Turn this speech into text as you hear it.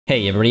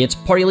Hey everybody, it's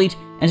Party Elite,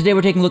 and today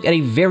we're taking a look at a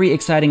very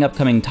exciting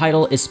upcoming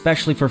title,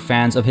 especially for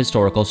fans of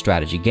historical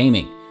strategy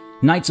gaming.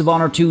 Knights of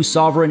Honor 2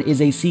 Sovereign is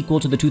a sequel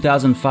to the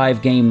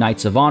 2005 game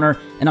Knights of Honor,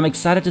 and I'm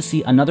excited to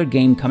see another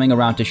game coming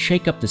around to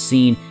shake up the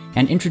scene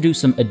and introduce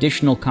some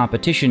additional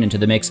competition into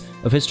the mix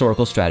of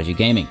historical strategy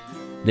gaming.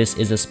 This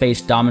is a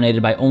space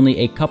dominated by only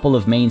a couple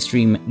of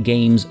mainstream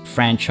games,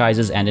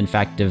 franchises, and in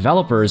fact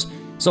developers,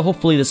 so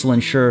hopefully this will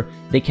ensure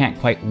they can't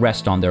quite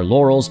rest on their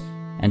laurels.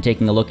 And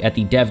taking a look at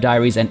the dev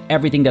diaries and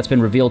everything that's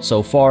been revealed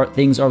so far,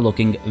 things are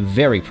looking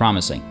very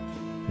promising.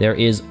 There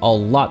is a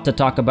lot to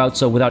talk about,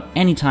 so without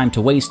any time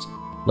to waste,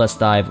 let's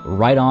dive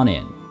right on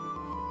in.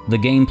 The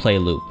gameplay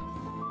loop.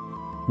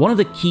 One of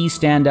the key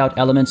standout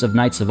elements of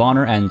Knights of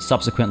Honor, and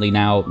subsequently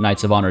now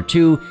Knights of Honor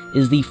 2,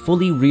 is the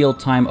fully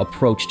real-time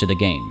approach to the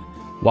game.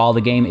 While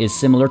the game is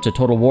similar to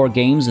Total War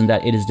games in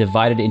that it is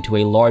divided into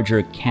a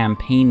larger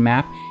campaign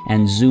map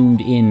and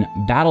zoomed-in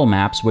battle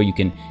maps where you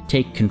can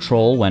take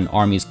control when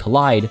armies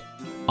collide,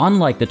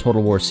 unlike the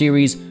Total War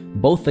series,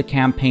 both the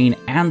campaign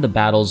and the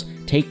battles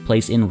take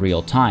place in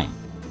real time.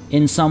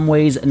 In some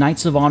ways,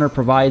 Knights of Honor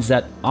provides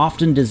that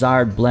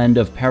often-desired blend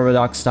of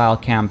Paradox-style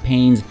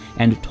campaigns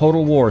and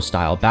Total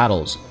War-style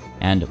battles,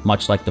 and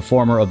much like the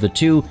former of the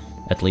two,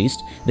 at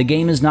least, the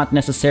game is not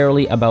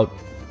necessarily about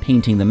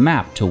painting the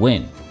map to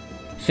win.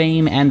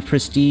 Fame and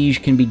prestige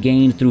can be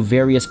gained through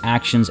various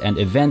actions and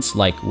events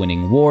like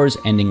winning wars,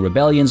 ending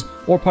rebellions,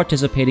 or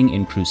participating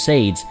in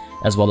crusades,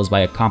 as well as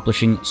by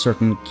accomplishing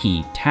certain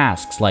key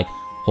tasks like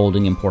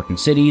holding important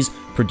cities,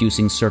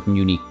 producing certain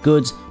unique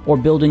goods, or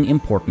building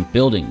important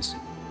buildings.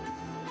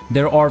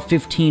 There are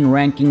 15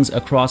 rankings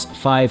across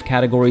 5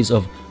 categories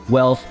of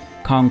wealth,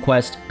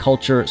 conquest,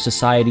 culture,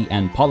 society,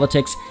 and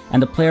politics, and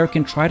the player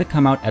can try to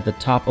come out at the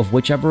top of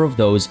whichever of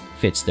those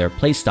fits their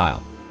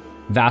playstyle.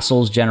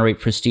 Vassals generate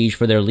prestige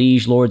for their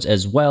liege lords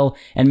as well,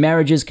 and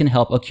marriages can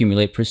help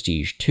accumulate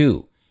prestige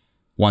too.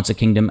 Once a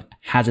kingdom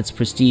has its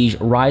prestige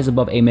rise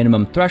above a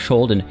minimum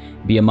threshold and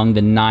be among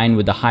the 9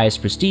 with the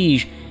highest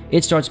prestige,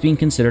 it starts being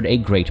considered a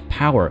great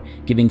power,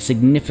 giving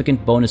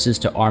significant bonuses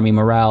to army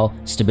morale,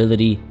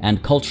 stability,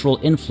 and cultural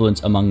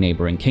influence among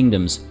neighboring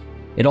kingdoms.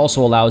 It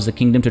also allows the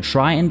kingdom to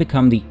try and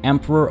become the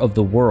emperor of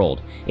the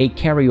world, a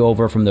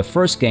carryover from the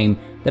first game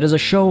that is a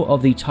show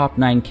of the top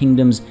 9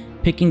 kingdoms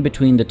picking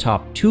between the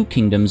top 2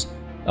 kingdoms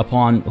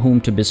upon whom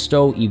to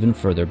bestow even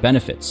further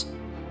benefits.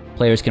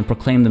 Players can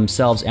proclaim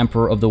themselves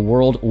emperor of the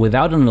world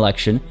without an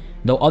election,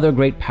 though other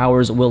great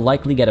powers will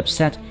likely get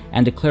upset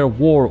and declare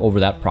war over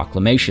that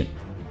proclamation.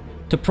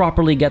 To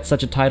properly get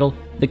such a title,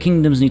 the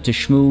kingdoms need to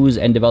schmooze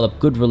and develop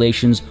good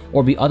relations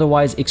or be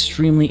otherwise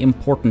extremely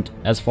important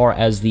as far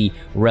as the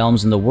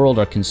realms in the world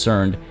are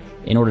concerned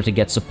in order to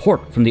get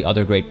support from the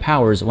other great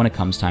powers when it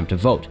comes time to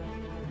vote.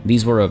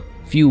 These were a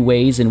few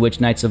ways in which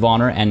Knights of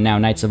Honor and now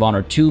Knights of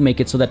Honor 2 make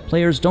it so that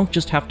players don't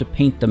just have to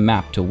paint the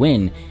map to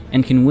win,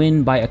 and can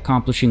win by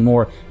accomplishing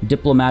more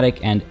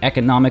diplomatic and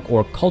economic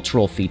or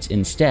cultural feats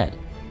instead.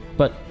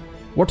 But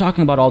we're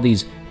talking about all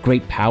these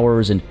great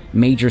powers and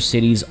major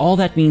cities. All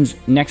that means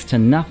next to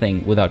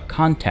nothing without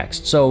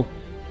context. So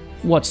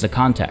what's the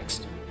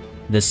context?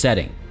 The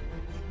setting.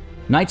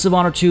 Knights of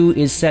Honor 2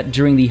 is set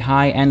during the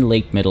High and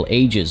Late Middle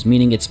Ages,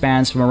 meaning it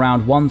spans from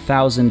around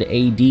 1000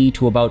 AD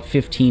to about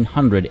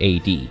 1500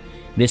 AD.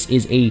 This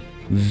is a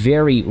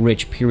very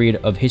rich period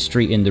of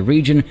history in the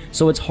region,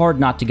 so it's hard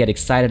not to get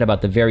excited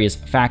about the various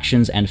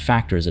factions and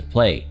factors at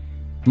play.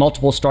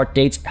 Multiple start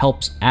dates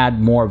helps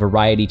add more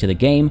variety to the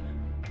game,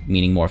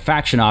 meaning more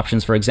faction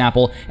options, for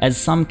example, as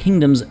some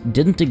kingdoms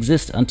didn't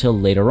exist until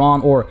later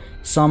on, or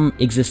some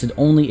existed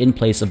only in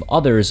place of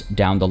others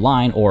down the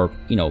line, or,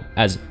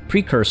 as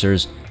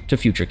precursors to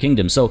future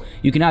kingdoms. So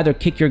you can either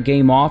kick your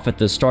game off at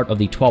the start of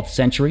the 12th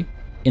century,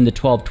 in the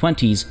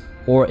 1220s,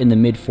 or in the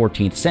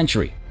mid-14th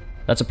century.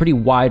 That's a pretty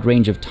wide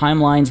range of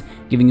timelines,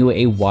 giving you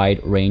a wide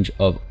range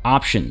of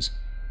options.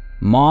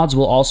 Mods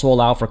will also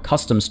allow for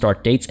custom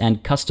start dates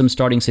and custom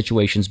starting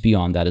situations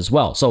beyond that as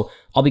well, so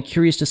I'll be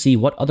curious to see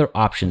what other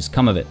options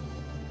come of it.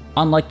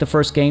 Unlike the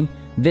first game,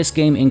 this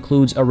game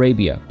includes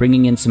Arabia,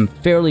 bringing in some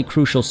fairly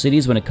crucial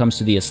cities when it comes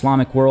to the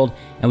Islamic world,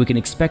 and we can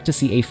expect to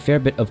see a fair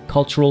bit of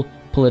cultural,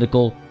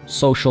 political,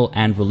 social,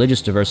 and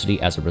religious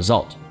diversity as a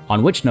result.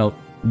 On which note,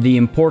 the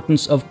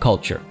importance of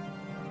culture.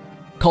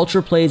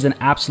 Culture plays an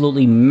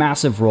absolutely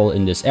massive role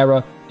in this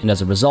era, and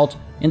as a result,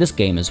 in this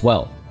game as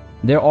well.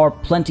 There are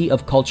plenty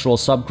of cultural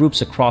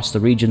subgroups across the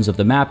regions of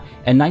the map,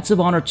 and Knights of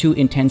Honor 2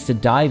 intends to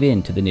dive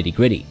into the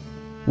nitty-gritty.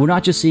 We're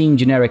not just seeing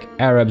generic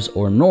Arabs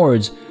or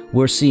Nords,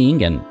 we're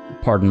seeing, and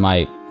pardon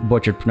my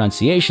butchered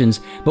pronunciations,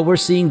 but we're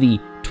seeing the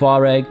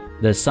Tuareg,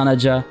 the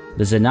Sanaja,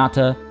 the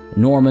Zenata,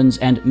 Normans,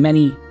 and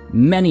many,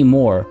 many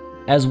more,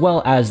 as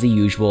well as the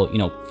usual,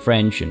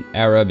 French and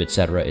Arab,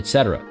 etc.,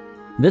 etc.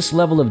 This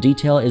level of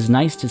detail is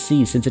nice to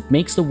see since it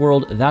makes the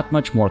world that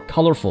much more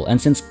colorful,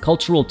 and since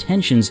cultural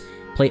tensions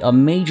play a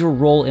major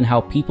role in how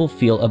people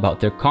feel about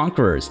their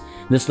conquerors.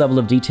 This level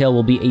of detail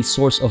will be a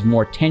source of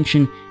more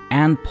tension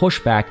and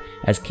pushback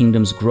as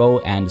kingdoms grow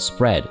and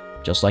spread,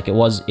 just like it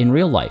was in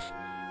real life.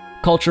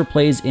 Culture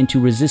plays into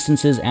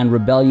resistances and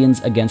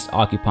rebellions against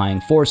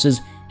occupying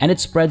forces, and it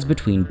spreads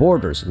between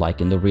borders,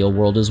 like in the real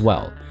world as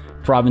well.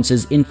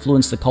 Provinces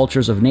influence the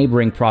cultures of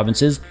neighboring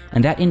provinces,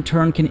 and that in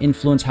turn can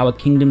influence how a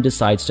kingdom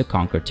decides to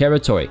conquer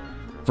territory.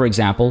 For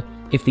example,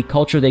 if the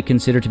culture they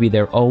consider to be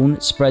their own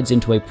spreads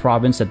into a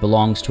province that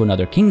belongs to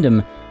another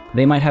kingdom,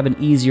 they might have an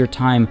easier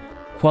time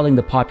quelling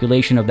the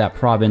population of that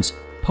province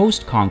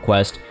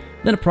post-conquest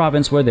than a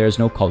province where there's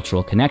no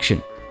cultural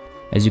connection.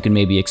 As you can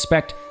maybe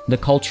expect, the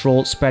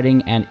cultural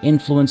spreading and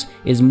influence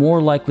is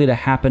more likely to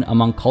happen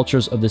among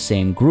cultures of the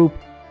same group,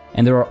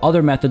 and there are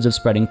other methods of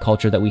spreading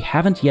culture that we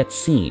haven't yet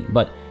seen,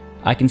 but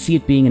I can see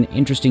it being an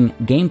interesting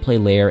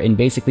gameplay layer in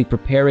basically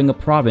preparing a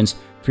province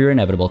for your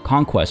inevitable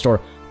conquest,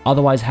 or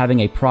otherwise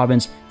having a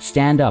province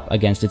stand up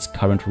against its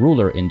current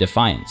ruler in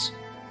defiance.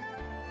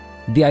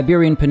 The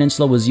Iberian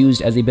Peninsula was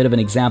used as a bit of an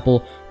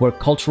example where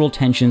cultural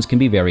tensions can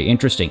be very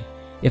interesting.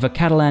 If a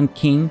Catalan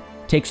king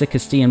takes a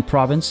Castilian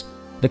province,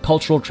 the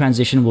cultural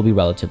transition will be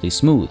relatively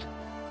smooth.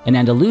 An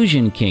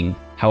Andalusian king,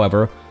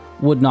 however,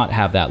 would not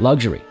have that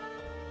luxury.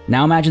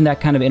 Now imagine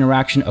that kind of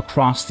interaction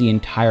across the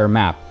entire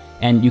map,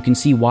 and you can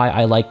see why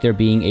I like there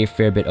being a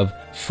fair bit of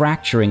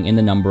fracturing in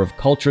the number of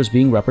cultures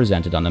being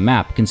represented on the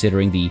map,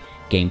 considering the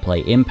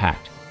gameplay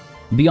impact.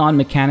 Beyond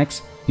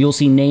mechanics, you'll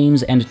see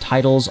names and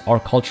titles are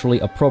culturally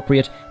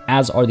appropriate,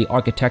 as are the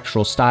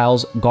architectural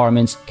styles,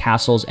 garments,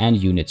 castles,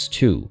 and units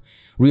too.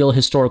 Real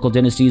historical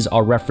dynasties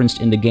are referenced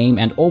in the game,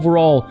 and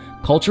overall,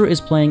 culture is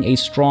playing a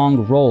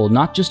strong role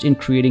not just in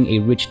creating a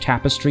rich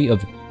tapestry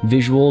of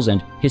visuals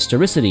and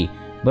historicity,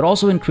 but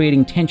also in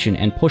creating tension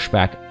and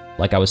pushback,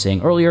 like I was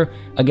saying earlier,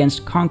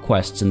 against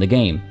conquests in the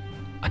game.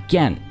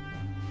 Again,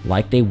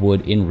 like they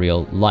would in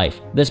real life.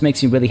 This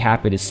makes me really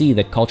happy to see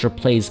that culture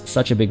plays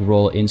such a big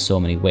role in so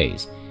many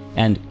ways.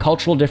 And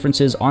cultural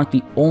differences aren't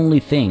the only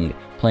thing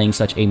playing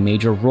such a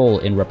major role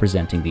in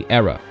representing the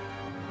era.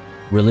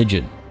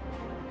 Religion.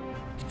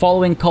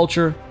 Following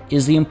culture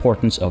is the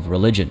importance of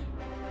religion.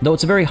 Though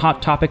it's a very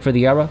hot topic for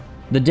the era,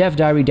 the dev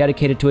diary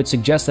dedicated to it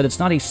suggests that it's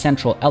not a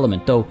central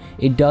element, though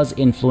it does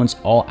influence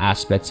all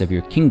aspects of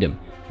your kingdom.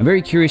 I'm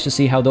very curious to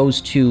see how those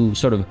two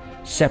sort of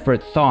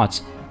separate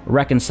thoughts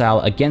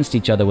reconcile against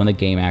each other when the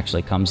game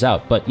actually comes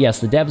out. But yes,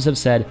 the devs have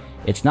said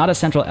it's not a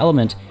central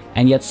element,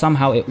 and yet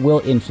somehow it will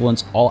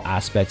influence all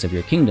aspects of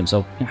your kingdom.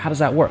 So how does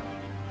that work?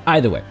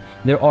 Either way,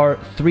 there are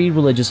three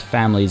religious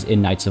families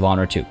in Knights of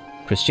Honor 2: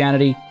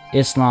 Christianity,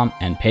 Islam,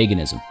 and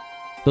paganism.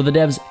 Though the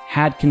devs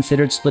had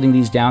considered splitting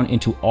these down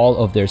into all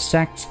of their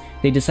sects,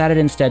 they decided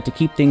instead to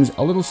keep things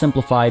a little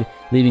simplified,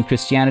 leaving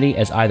Christianity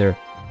as either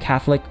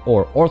Catholic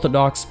or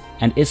Orthodox,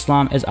 and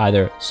Islam as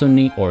either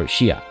Sunni or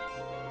Shia.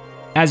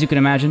 As you can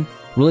imagine,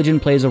 religion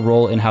plays a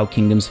role in how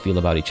kingdoms feel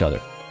about each other.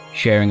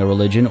 Sharing a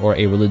religion or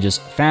a religious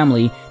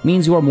family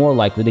means you are more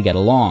likely to get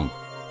along.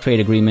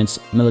 Trade agreements,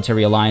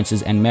 military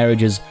alliances, and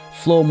marriages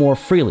flow more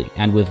freely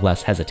and with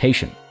less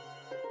hesitation.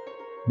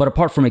 But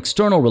apart from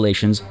external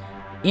relations,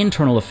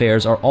 internal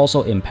affairs are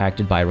also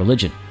impacted by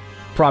religion.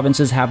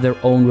 Provinces have their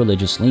own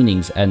religious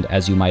leanings, and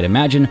as you might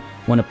imagine,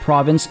 when a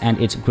province and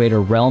its greater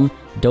realm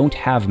don't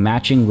have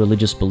matching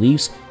religious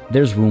beliefs,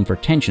 there's room for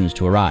tensions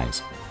to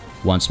arise.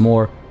 Once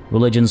more,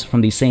 religions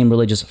from the same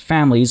religious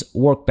families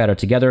work better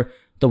together,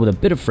 though with a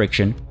bit of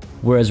friction,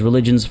 whereas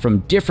religions from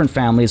different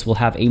families will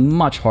have a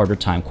much harder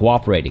time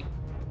cooperating.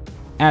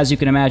 As you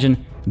can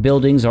imagine,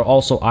 buildings are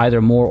also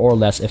either more or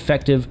less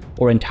effective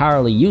or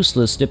entirely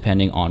useless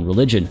depending on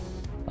religion.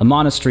 A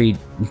monastery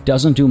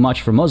doesn't do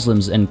much for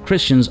Muslims, and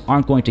Christians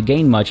aren't going to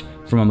gain much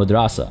from a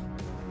madrasa.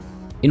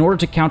 In order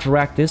to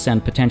counteract this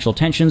and potential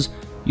tensions,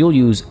 you'll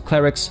use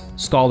clerics,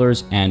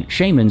 scholars, and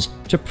shamans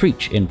to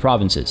preach in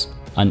provinces,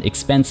 an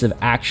expensive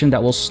action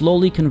that will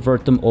slowly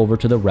convert them over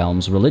to the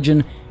realm's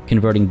religion,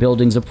 converting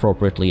buildings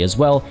appropriately as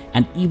well,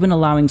 and even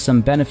allowing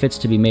some benefits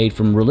to be made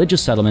from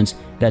religious settlements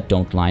that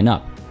don't line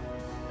up.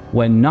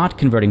 When not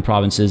converting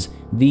provinces,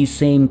 these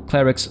same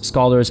clerics,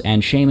 scholars,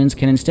 and shamans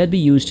can instead be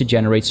used to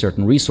generate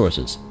certain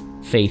resources,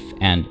 faith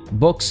and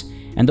books,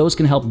 and those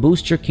can help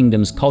boost your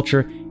kingdom's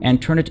culture and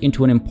turn it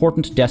into an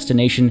important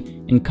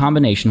destination in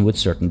combination with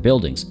certain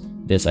buildings.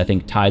 This, I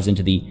think, ties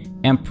into the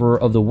Emperor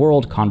of the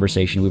World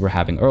conversation we were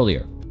having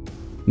earlier.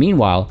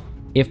 Meanwhile,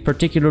 if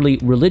particularly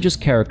religious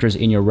characters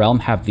in your realm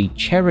have the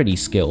charity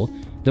skill,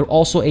 they're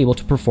also able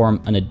to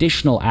perform an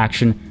additional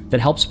action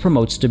that helps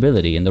promote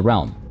stability in the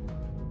realm.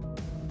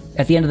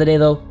 At the end of the day,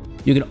 though,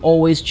 you can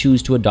always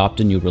choose to adopt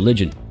a new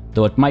religion,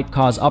 though it might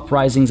cause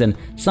uprisings and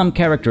some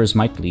characters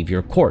might leave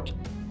your court.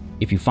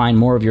 If you find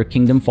more of your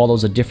kingdom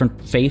follows a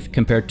different faith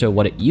compared to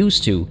what it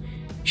used to,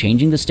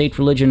 changing the state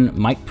religion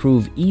might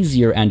prove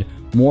easier and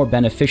more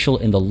beneficial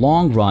in the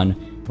long run,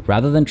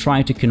 rather than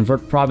trying to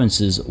convert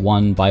provinces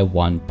one by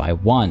one by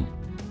one.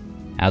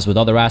 As with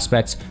other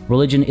aspects,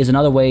 religion is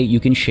another way you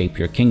can shape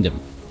your kingdom.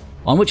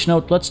 On which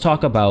note, let's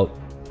talk about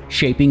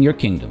shaping your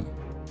kingdom.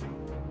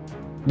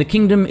 The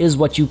kingdom is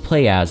what you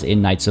play as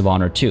in Knights of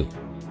Honor 2.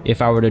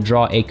 If I were to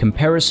draw a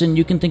comparison,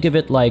 you can think of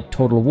it like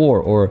Total War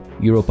or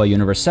Europa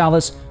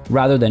Universalis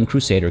rather than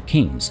Crusader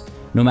Kings.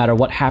 no matter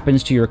what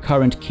happens to your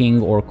current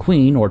king or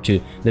queen or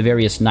to the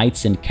various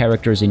knights and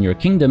characters in your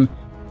kingdom,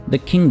 the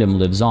kingdom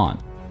lives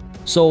on.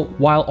 So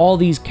while all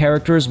these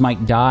characters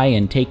might die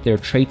and take their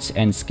traits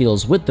and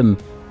skills with them,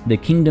 the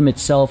kingdom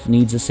itself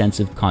needs a sense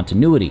of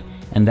continuity,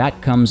 and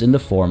that comes in the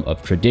form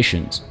of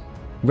traditions.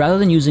 Rather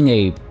than using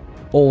a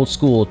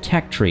old-school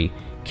tech tree,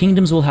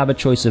 kingdoms will have a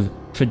choice of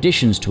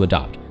traditions to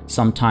adopt,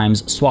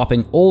 sometimes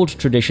swapping old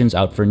traditions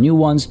out for new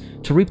ones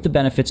to reap the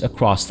benefits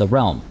across the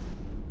realm,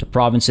 to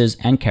provinces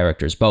and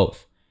characters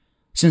both.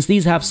 Since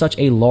these have such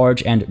a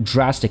large and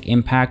drastic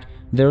impact,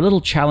 they're a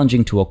little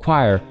challenging to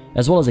acquire,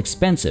 as well as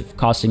expensive,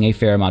 costing a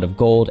fair amount of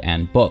gold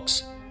and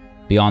books.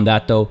 Beyond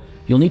that though,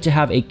 you'll need to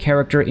have a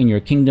character in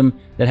your kingdom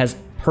that has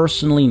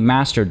personally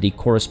mastered the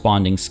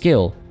corresponding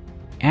skill,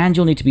 and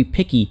you'll need to be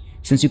picky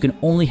since you can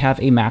only have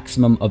a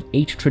maximum of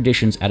 8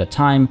 traditions at a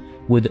time,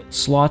 with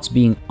slots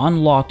being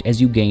unlocked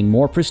as you gain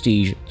more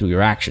prestige through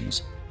your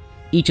actions.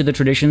 Each of the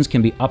traditions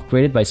can be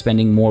upgraded by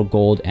spending more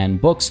gold and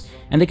books,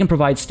 and they can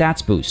provide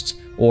stats boosts,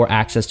 or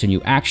access to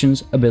new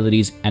actions,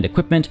 abilities, and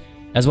equipment,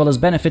 as well as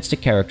benefits to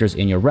characters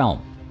in your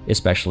realm,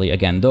 especially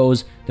again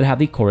those that have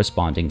the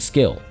corresponding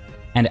skill.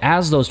 And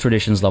as those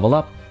traditions level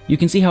up, you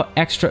can see how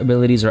extra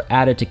abilities are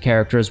added to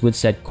characters with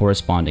said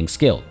corresponding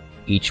skill,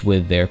 each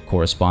with their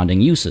corresponding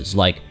uses,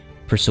 like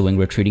pursuing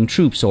retreating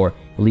troops or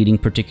leading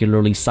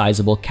particularly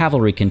sizable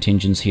cavalry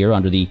contingents here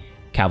under the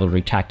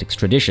cavalry tactics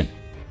tradition.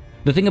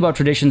 The thing about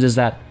traditions is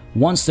that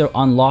once they're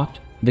unlocked,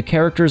 the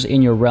characters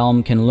in your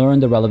realm can learn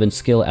the relevant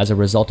skill as a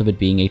result of it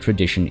being a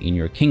tradition in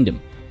your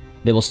kingdom.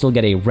 They will still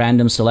get a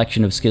random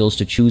selection of skills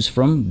to choose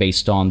from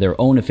based on their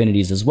own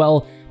affinities as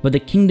well, but the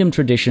kingdom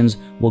traditions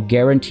will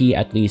guarantee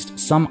at least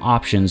some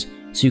options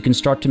so you can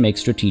start to make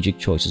strategic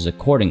choices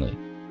accordingly.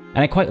 And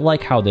I quite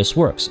like how this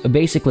works.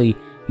 Basically,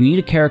 you need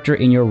a character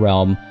in your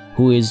realm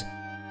who is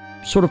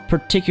sort of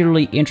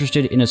particularly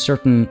interested in a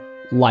certain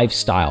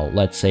lifestyle,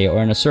 let's say,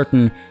 or in a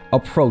certain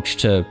approach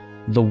to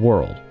the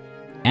world.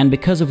 And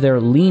because of their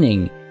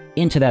leaning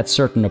into that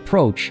certain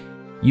approach,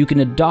 you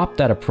can adopt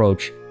that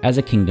approach as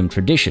a kingdom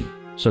tradition,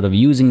 sort of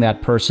using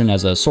that person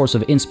as a source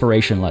of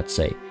inspiration, let's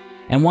say.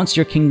 And once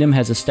your kingdom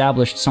has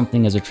established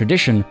something as a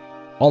tradition,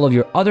 all of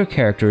your other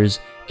characters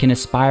can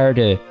aspire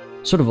to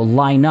sort of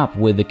line up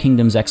with the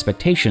kingdom's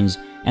expectations,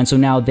 and so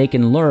now they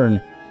can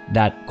learn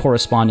that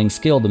corresponding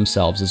skill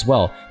themselves as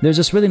well. There's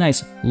this really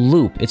nice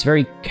loop. It's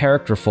very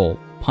characterful,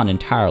 pun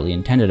entirely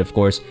intended, of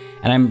course,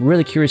 and I'm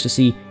really curious to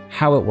see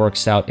how it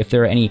works out, if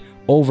there are any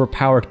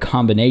overpowered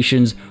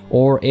combinations,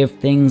 or if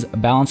things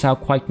balance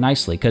out quite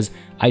nicely, because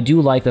I do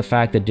like the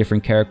fact that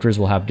different characters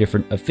will have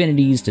different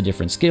affinities to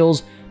different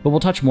skills, but we'll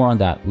touch more on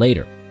that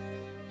later.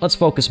 Let's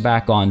focus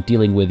back on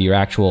dealing with your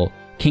actual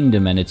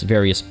kingdom and its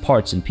various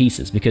parts and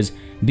pieces, because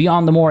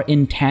beyond the more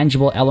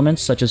intangible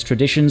elements such as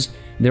traditions,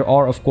 there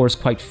are of course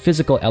quite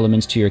physical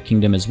elements to your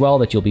kingdom as well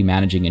that you'll be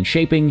managing and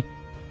shaping,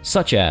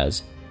 such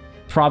as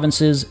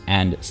provinces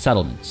and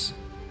settlements.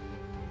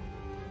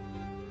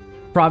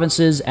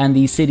 Provinces and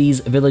the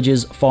cities,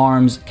 villages,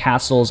 farms,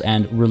 castles,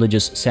 and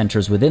religious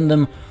centers within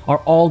them are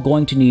all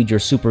going to need your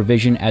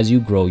supervision as you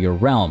grow your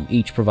realm,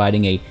 each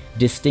providing a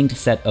distinct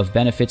set of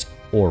benefits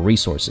or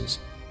resources.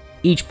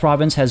 Each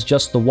province has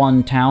just the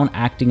one town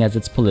acting as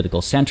its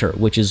political center,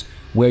 which is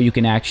where you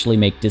can actually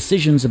make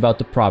decisions about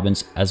the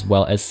province as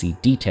well as see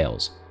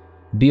details.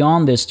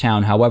 Beyond this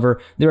town,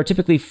 however, there are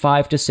typically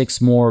 5 to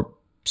 6 more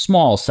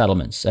small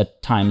settlements,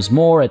 at times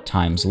more, at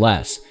times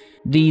less.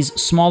 These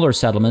smaller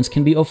settlements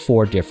can be of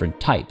 4 different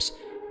types: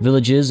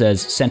 villages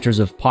as centers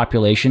of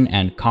population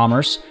and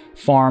commerce,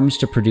 farms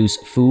to produce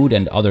food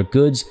and other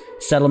goods,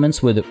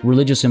 settlements with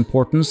religious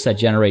importance that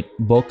generate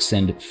books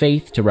and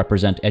faith to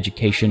represent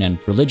education and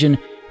religion,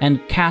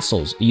 and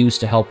castles used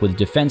to help with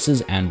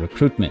defenses and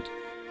recruitment.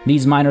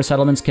 These minor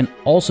settlements can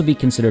also be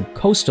considered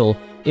coastal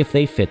if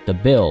they fit the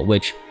bill,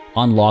 which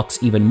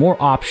unlocks even more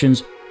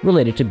options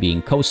related to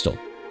being coastal.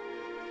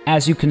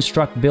 As you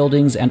construct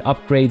buildings and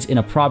upgrades in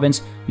a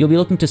province, you'll be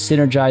looking to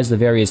synergize the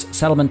various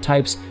settlement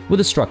types with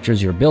the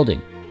structures you're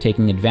building,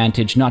 taking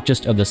advantage not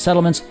just of the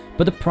settlements,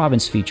 but the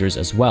province features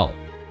as well.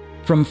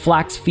 From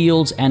flax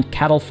fields and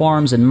cattle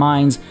farms and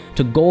mines,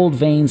 to gold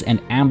veins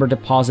and amber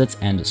deposits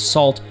and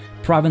salt,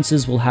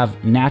 provinces will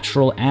have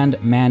natural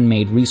and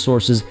man-made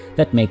resources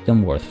that make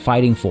them worth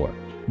fighting for.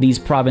 These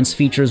province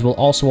features will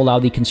also allow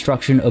the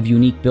construction of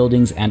unique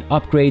buildings and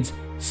upgrades,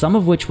 some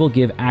of which will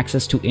give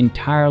access to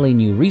entirely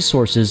new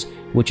resources,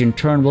 which in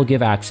turn will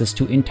give access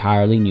to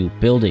entirely new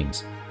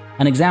buildings.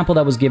 An example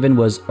that was given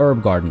was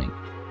herb gardening.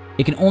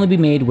 It can only be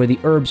made where the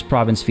herbs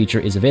province feature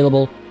is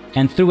available,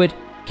 and through it,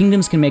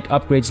 kingdoms can make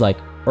upgrades like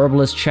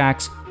herbalist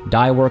shacks,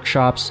 dye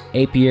workshops,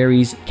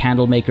 apiaries,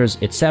 candle makers,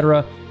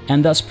 etc.,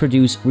 and thus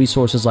produce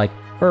resources like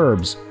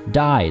herbs,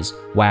 dyes,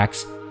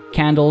 wax,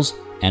 candles,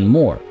 and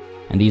more.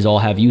 And these all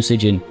have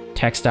usage in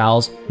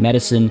textiles,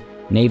 medicine,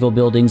 naval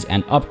buildings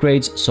and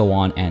upgrades, so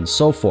on and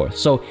so forth.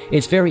 So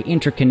it's very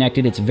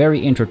interconnected, it's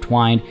very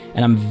intertwined,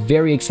 and I'm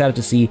very excited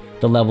to see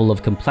the level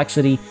of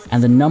complexity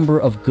and the number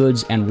of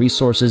goods and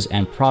resources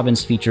and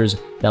province features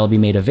that will be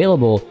made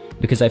available,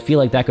 because I feel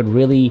like that could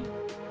really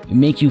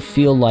make you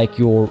feel like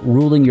you're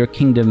ruling your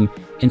kingdom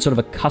in sort of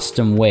a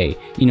custom way.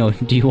 You know,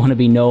 do you want to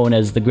be known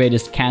as the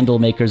greatest candle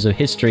makers of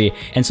history,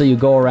 and so you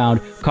go around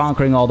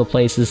conquering all the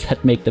places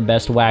that make the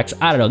best wax?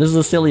 I don't know, this is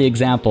a silly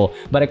example,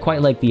 but I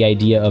quite like the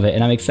idea of it,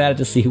 and I'm excited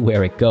to see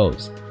where it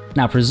goes.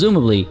 Now,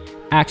 presumably,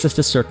 access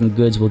to certain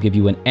goods will give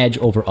you an edge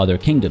over other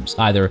kingdoms,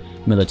 either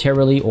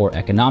militarily or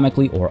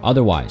economically or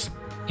otherwise.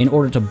 In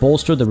order to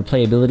bolster the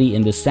replayability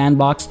in this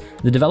sandbox,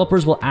 the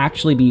developers will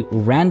actually be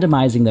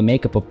randomizing the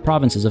makeup of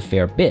provinces a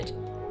fair bit,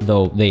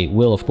 though they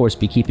will of course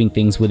be keeping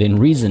things within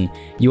reason.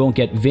 You won't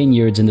get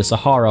vineyards in the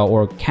Sahara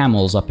or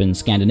camels up in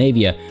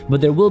Scandinavia,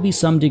 but there will be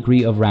some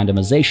degree of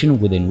randomization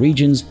within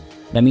regions.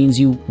 That means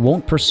you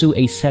won't pursue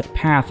a set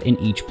path in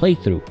each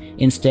playthrough,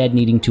 instead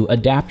needing to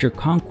adapt your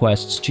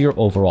conquests to your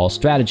overall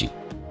strategy.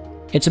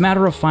 It's a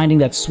matter of finding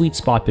that sweet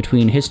spot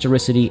between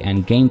historicity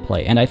and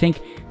gameplay, and I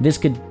think this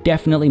could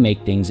definitely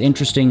make things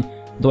interesting,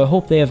 though I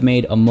hope they have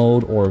made a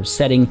mode or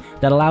setting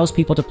that allows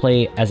people to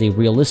play as a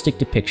realistic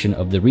depiction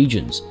of the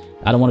regions.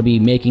 I don't want to be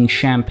making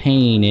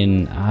champagne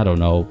in, I don't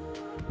know,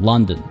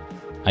 London,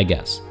 I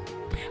guess.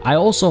 I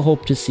also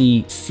hope to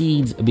see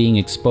seeds being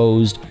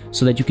exposed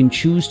so that you can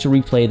choose to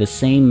replay the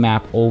same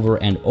map over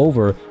and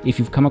over if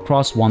you've come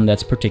across one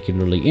that's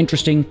particularly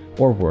interesting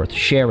or worth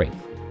sharing.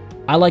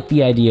 I like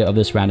the idea of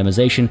this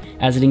randomization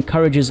as it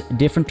encourages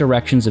different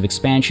directions of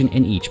expansion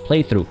in each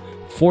playthrough,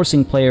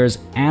 forcing players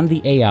and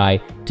the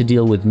AI to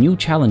deal with new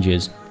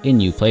challenges in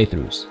new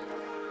playthroughs.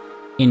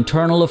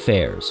 Internal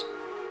affairs.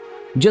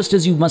 Just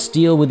as you must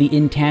deal with the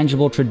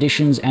intangible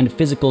traditions and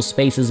physical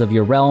spaces of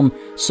your realm,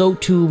 so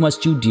too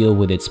must you deal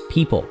with its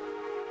people.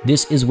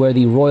 This is where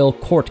the royal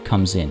court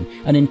comes in,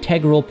 an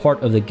integral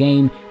part of the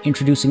game,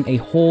 introducing a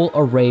whole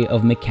array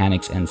of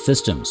mechanics and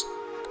systems.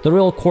 The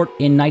royal court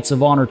in Knights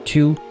of Honor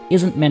 2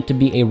 isn't meant to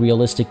be a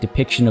realistic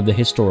depiction of the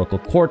historical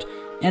court,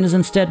 and is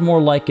instead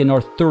more like an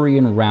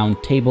Arthurian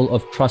round table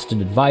of trusted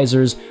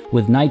advisors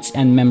with knights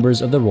and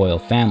members of the royal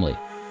family.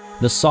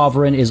 The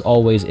sovereign is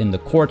always in the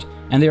court,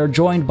 and they are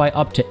joined by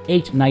up to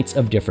 8 knights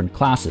of different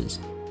classes.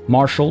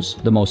 Marshals,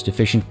 the most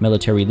efficient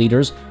military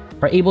leaders,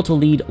 are able to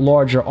lead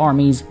larger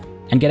armies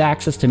and get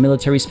access to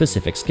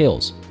military-specific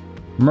skills.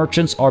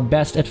 Merchants are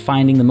best at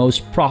finding the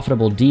most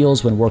profitable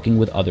deals when working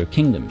with other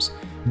kingdoms.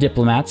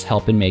 Diplomats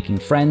help in making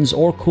friends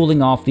or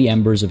cooling off the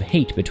embers of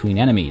hate between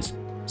enemies.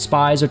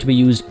 Spies are to be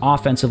used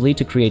offensively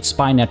to create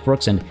spy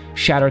networks and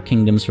shatter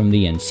kingdoms from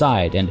the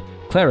inside, and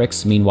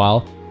clerics,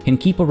 meanwhile, can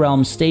keep a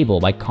realm stable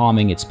by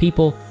calming its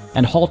people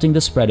and halting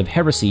the spread of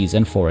heresies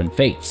and foreign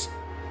faiths.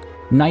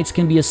 Knights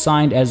can be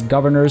assigned as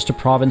governors to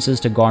provinces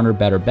to garner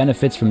better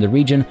benefits from the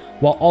region,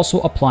 while also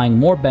applying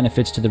more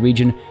benefits to the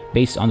region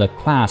based on the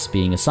class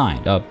being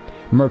assigned. A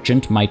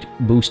merchant might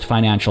boost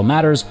financial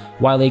matters,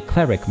 while a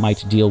cleric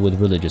might deal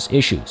with religious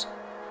issues.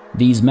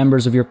 These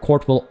members of your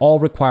court will all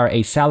require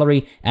a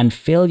salary, and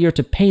failure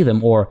to pay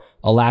them or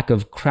a lack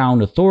of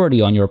crown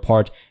authority on your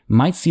part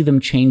might see them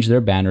change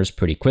their banners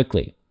pretty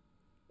quickly.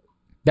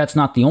 That's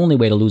not the only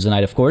way to lose a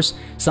knight, of course.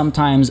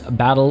 Sometimes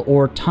battle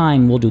or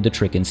time will do the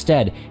trick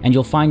instead, and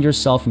you'll find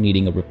yourself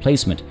needing a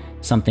replacement,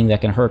 something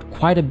that can hurt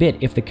quite a bit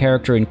if the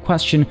character in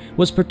question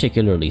was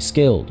particularly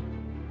skilled.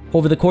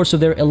 Over the course of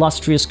their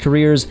illustrious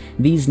careers,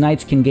 these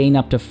knights can gain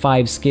up to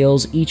 5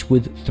 skills, each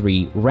with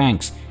 3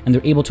 ranks, and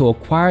they're able to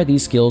acquire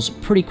these skills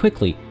pretty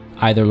quickly,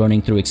 either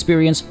learning through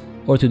experience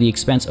or through the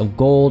expense of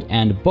gold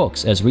and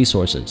books as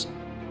resources.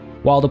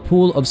 While the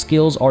pool of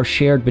skills are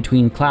shared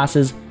between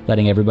classes,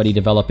 letting everybody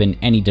develop in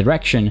any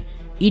direction,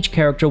 each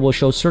character will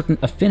show certain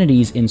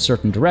affinities in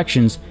certain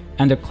directions,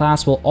 and their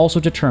class will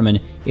also determine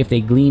if they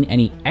glean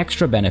any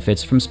extra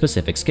benefits from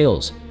specific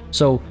skills.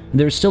 So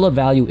there's still a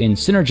value in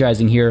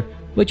synergizing here,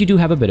 but you do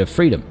have a bit of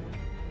freedom.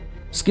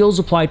 Skills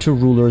apply to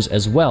rulers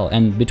as well,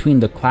 and between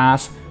the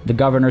class, the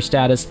governor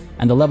status,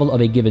 and the level of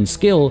a given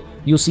skill,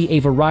 you'll see a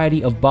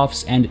variety of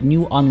buffs and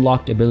new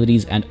unlocked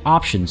abilities and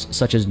options,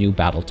 such as new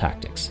battle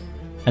tactics.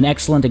 An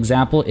excellent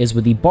example is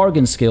with the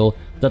bargain skill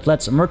that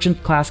lets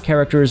merchant class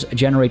characters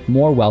generate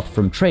more wealth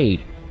from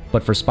trade,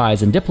 but for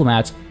spies and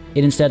diplomats,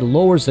 it instead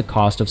lowers the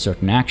cost of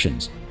certain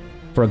actions.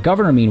 For a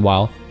governor,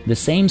 meanwhile, the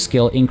same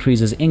skill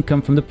increases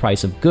income from the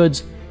price of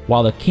goods,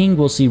 while the king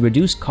will see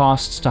reduced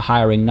costs to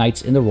hiring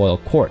knights in the royal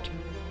court.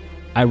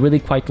 I really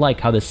quite like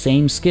how the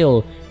same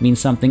skill means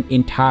something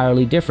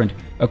entirely different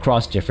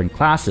across different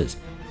classes.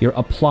 You're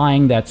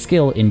applying that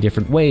skill in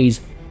different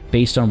ways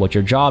based on what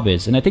your job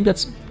is, and I think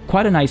that's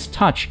quite a nice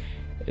touch,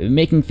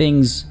 making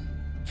things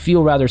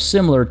feel rather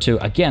similar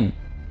to, again,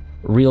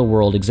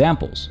 real-world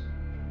examples.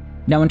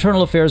 Now,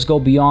 internal affairs go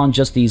beyond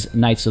just these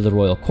knights of the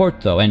royal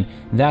court, though, and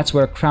that's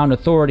where crown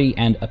authority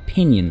and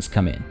opinions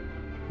come in.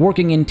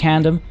 Working in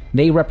tandem,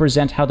 they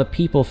represent how the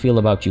people feel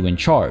about you in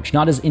charge,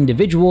 not as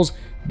individuals,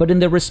 but in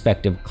their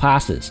respective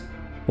classes.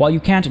 While you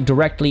can't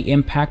directly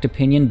impact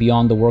opinion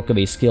beyond the work of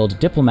a skilled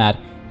diplomat,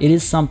 it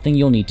is something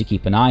you'll need to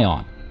keep an eye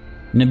on.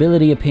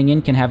 Nobility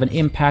opinion can have an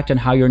impact on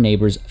how your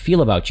neighbors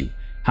feel about you,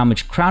 how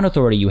much crown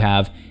authority you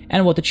have,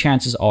 and what the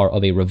chances are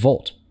of a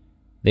revolt.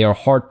 They are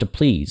hard to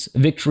please.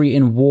 Victory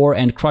in war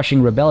and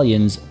crushing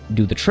rebellions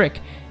do the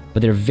trick,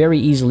 but they're very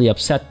easily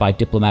upset by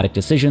diplomatic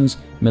decisions,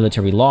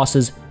 military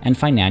losses, and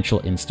financial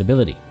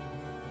instability.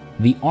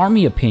 The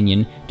army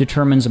opinion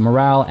determines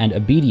morale and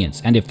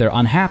obedience, and if they're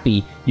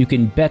unhappy, you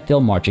can bet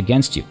they'll march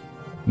against you.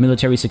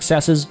 Military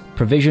successes,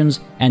 provisions,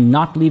 and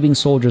not leaving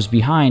soldiers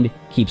behind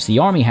keeps the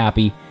army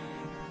happy,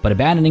 but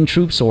abandoning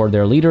troops or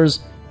their leaders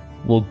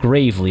will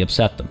gravely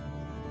upset them.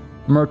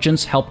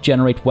 Merchants help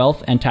generate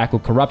wealth and tackle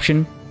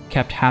corruption,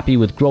 kept happy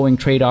with growing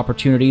trade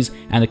opportunities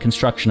and the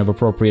construction of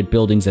appropriate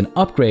buildings and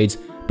upgrades,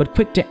 but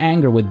quick to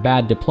anger with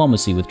bad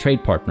diplomacy with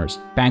trade partners,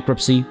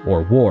 bankruptcy,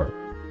 or war.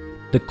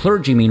 The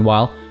clergy,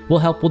 meanwhile, will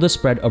help with the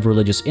spread of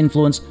religious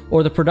influence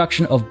or the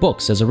production of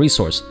books as a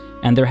resource,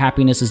 and their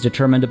happiness is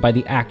determined by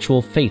the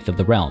actual faith of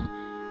the realm.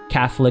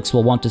 Catholics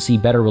will want to see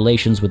better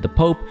relations with the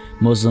Pope,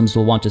 Muslims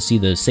will want to see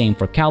the same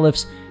for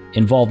caliphs,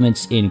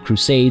 involvements in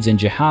crusades and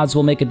jihads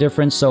will make a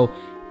difference, so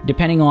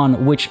depending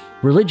on which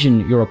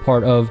religion you're a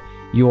part of,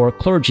 your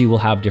clergy will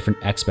have different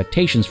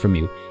expectations from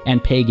you,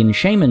 and pagan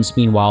shamans,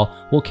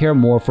 meanwhile, will care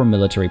more for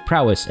military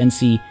prowess and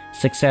see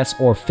success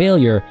or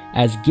failure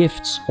as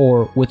gifts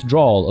or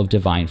withdrawal of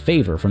divine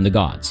favor from the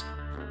gods.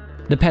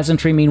 The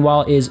peasantry,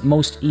 meanwhile, is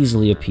most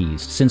easily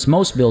appeased, since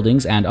most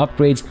buildings and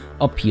upgrades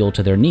appeal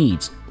to their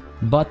needs,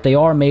 but they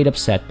are made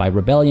upset by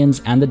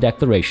rebellions and the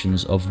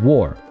declarations of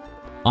war.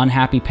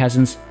 Unhappy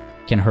peasants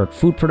can hurt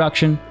food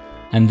production,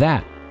 and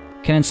that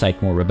can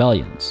incite more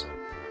rebellions.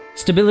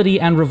 Stability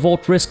and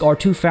revolt risk are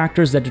two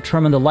factors that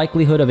determine the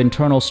likelihood of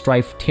internal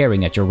strife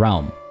tearing at your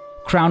realm.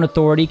 Crown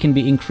authority can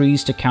be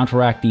increased to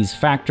counteract these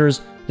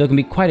factors, though it can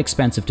be quite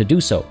expensive to do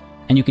so,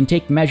 and you can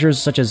take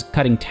measures such as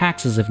cutting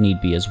taxes if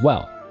need be as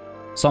well.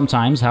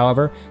 Sometimes,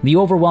 however, the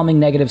overwhelming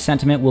negative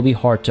sentiment will be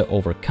hard to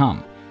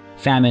overcome.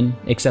 Famine,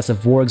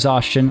 excessive war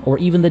exhaustion, or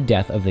even the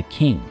death of the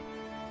king.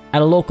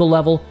 At a local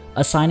level,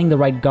 assigning the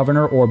right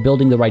governor or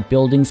building the right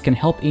buildings can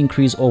help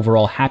increase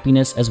overall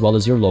happiness as well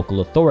as your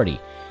local authority.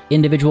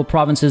 Individual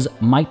provinces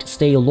might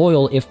stay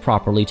loyal if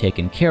properly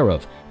taken care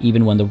of,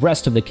 even when the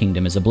rest of the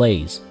kingdom is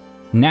ablaze.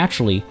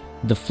 Naturally,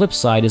 the flip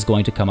side is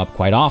going to come up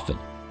quite often.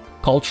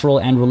 Cultural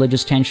and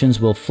religious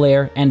tensions will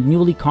flare, and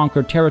newly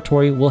conquered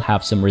territory will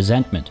have some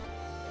resentment.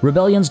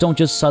 Rebellions don't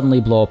just suddenly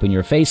blow up in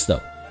your face,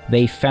 though.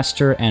 They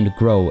fester and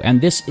grow,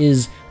 and this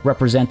is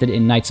represented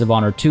in Knights of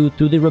Honor 2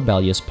 through the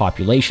rebellious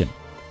population.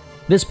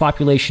 This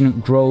population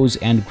grows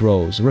and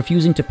grows,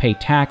 refusing to pay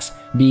tax,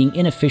 being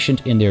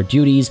inefficient in their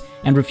duties,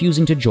 and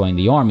refusing to join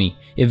the army.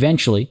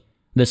 Eventually,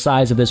 the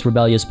size of this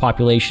rebellious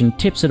population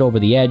tips it over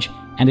the edge,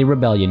 and a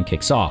rebellion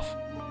kicks off.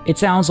 It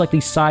sounds like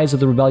the size of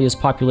the rebellious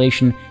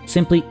population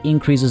simply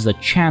increases the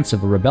chance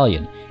of a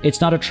rebellion.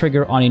 It's not a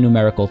trigger on a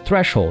numerical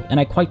threshold, and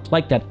I quite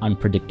like that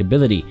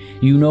unpredictability.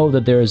 You know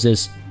that there is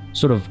this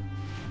sort of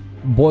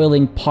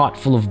boiling pot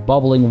full of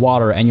bubbling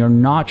water, and you're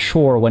not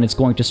sure when it's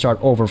going to start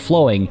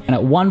overflowing, and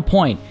at one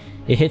point,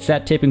 it hits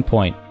that tipping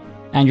point,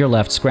 and you're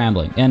left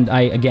scrambling. And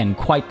I, again,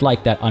 quite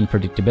like that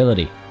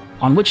unpredictability.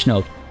 On which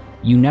note,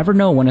 you never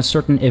know when a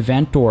certain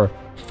event or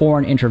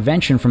foreign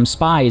intervention from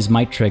spies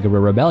might trigger a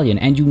rebellion,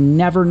 and you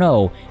never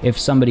know if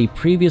somebody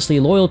previously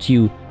loyal to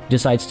you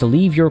decides to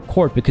leave your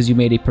court because you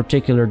made a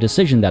particular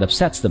decision that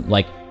upsets them,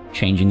 like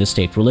changing the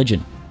state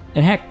religion.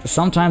 And heck,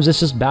 sometimes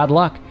it's just bad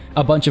luck.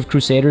 A bunch of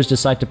crusaders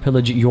decide to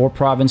pillage your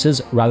provinces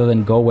rather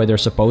than go where they're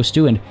supposed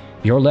to, and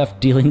you're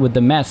left dealing with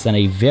the mess and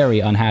a very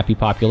unhappy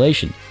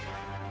population.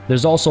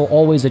 There's also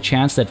always a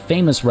chance that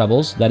famous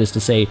rebels, that is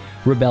to say,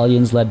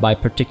 rebellions led by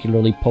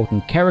particularly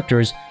potent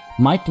characters,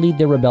 might lead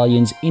their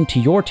rebellions into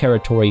your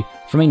territory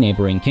from a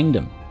neighboring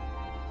kingdom.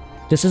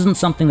 This isn't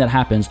something that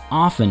happens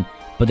often,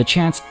 but the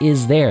chance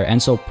is there,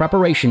 and so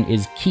preparation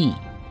is key.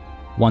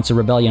 Once a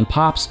rebellion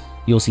pops,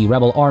 you'll see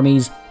rebel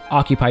armies,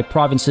 occupied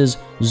provinces,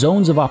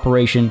 zones of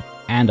operation,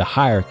 and a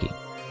hierarchy.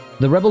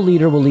 The rebel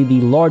leader will lead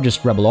the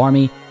largest rebel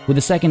army, with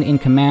the second in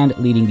command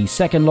leading the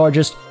second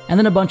largest, and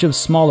then a bunch of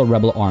smaller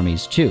rebel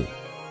armies too.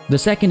 The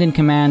second in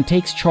command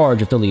takes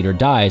charge if the leader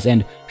dies,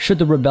 and should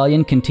the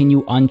rebellion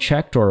continue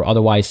unchecked or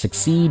otherwise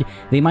succeed,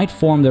 they might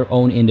form their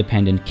own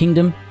independent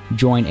kingdom,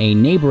 join a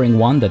neighboring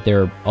one that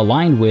they're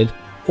aligned with,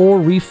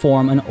 or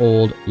reform an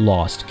old,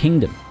 lost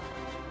kingdom.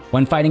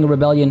 When fighting a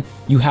rebellion,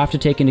 you have to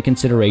take into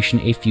consideration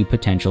a few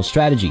potential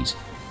strategies.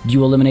 Do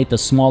you eliminate the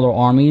smaller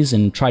armies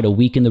and try to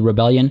weaken the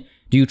rebellion?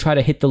 Do you try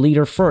to hit the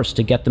leader first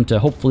to get them to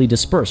hopefully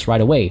disperse right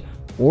away?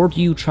 Or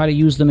do you try to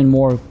use them in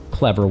more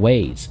clever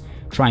ways,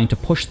 trying to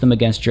push them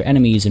against your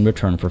enemies in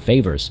return for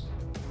favors?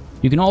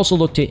 You can also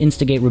look to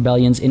instigate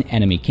rebellions in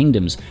enemy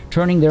kingdoms,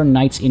 turning their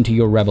knights into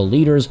your rebel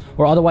leaders,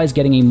 or otherwise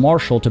getting a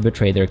marshal to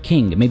betray their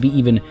king, maybe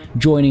even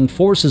joining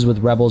forces with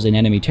rebels in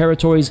enemy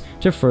territories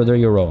to further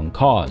your own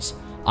cause.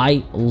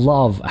 I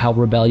love how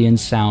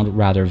rebellions sound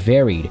rather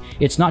varied.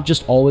 It's not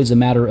just always a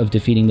matter of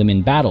defeating them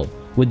in battle,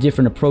 with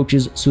different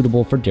approaches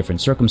suitable for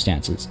different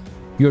circumstances.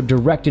 Your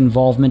direct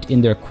involvement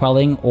in their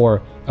quelling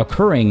or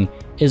occurring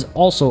is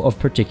also of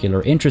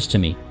particular interest to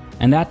me,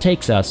 and that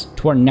takes us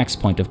to our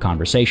next point of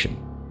conversation.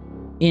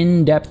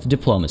 In-depth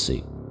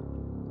diplomacy.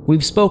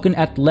 We've spoken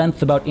at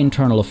length about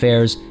internal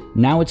affairs,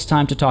 now it's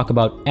time to talk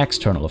about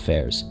external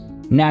affairs.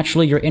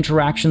 Naturally, your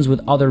interactions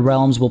with other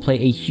realms will play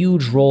a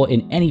huge role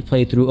in any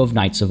playthrough of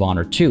Knights of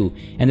Honor 2,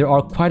 and there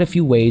are quite a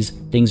few ways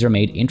things are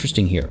made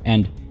interesting here,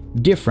 and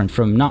different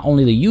from not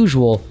only the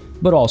usual,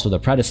 but also the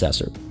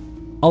predecessor.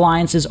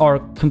 Alliances are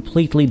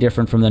completely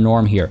different from the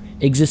norm here,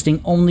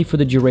 existing only for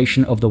the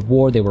duration of the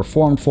war they were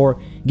formed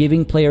for,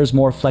 giving players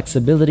more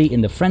flexibility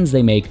in the friends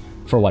they make,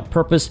 for what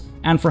purpose,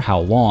 and for how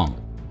long.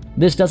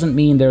 This doesn't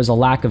mean there's a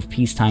lack of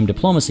peacetime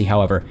diplomacy,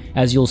 however,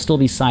 as you'll still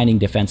be signing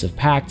defensive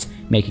pacts,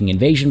 making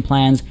invasion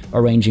plans,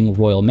 arranging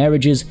royal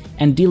marriages,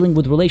 and dealing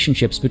with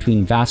relationships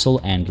between vassal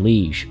and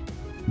liege.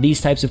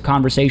 These types of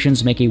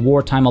conversations make a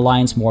wartime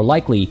alliance more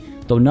likely,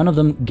 though none of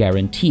them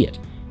guarantee it,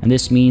 and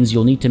this means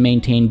you'll need to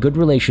maintain good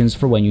relations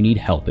for when you need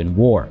help in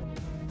war.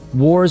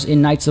 Wars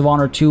in Knights of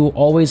Honor 2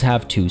 always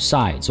have two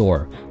sides,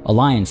 or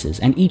alliances,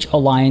 and each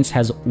alliance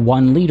has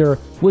one leader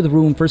with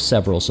room for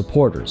several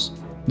supporters.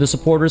 The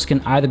supporters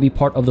can either be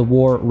part of the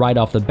war right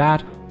off the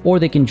bat, or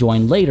they can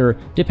join later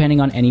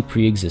depending on any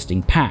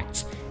pre-existing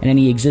pacts, and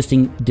any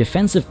existing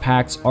defensive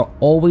pacts are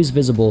always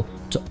visible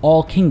to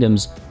all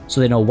kingdoms so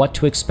they know what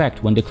to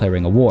expect when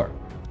declaring a war.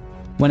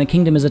 When a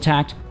kingdom is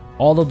attacked,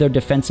 all of their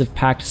defensive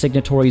pact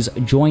signatories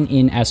join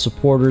in as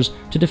supporters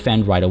to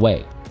defend right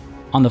away.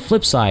 On the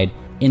flip side,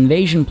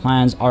 invasion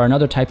plans are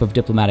another type of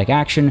diplomatic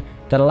action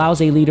that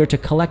allows a leader to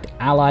collect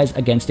allies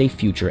against a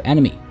future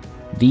enemy.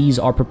 These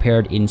are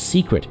prepared in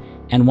secret,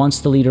 and once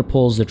the leader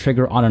pulls the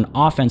trigger on an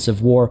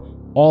offensive war,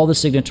 all the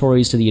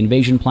signatories to the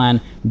invasion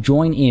plan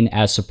join in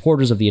as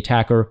supporters of the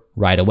attacker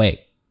right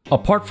away.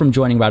 Apart from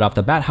joining right off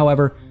the bat,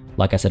 however,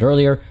 like I said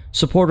earlier,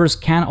 supporters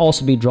can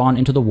also be drawn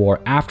into the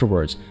war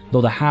afterwards,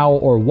 though the how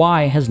or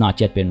why has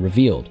not yet been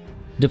revealed.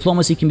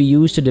 Diplomacy can be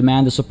used to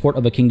demand the support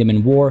of a kingdom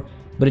in war,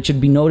 but it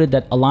should be noted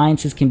that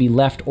alliances can be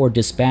left or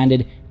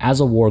disbanded as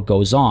a war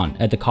goes on,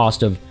 at the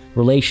cost of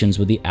relations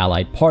with the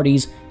allied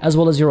parties, as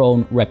well as your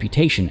own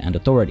reputation and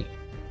authority.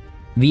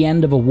 The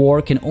end of a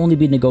war can only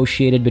be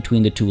negotiated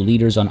between the two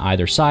leaders on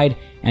either side,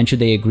 and should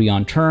they agree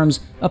on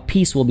terms, a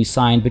peace will be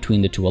signed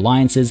between the two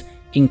alliances,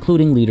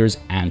 including leaders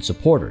and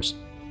supporters.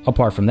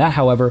 Apart from that,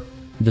 however,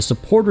 the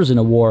supporters in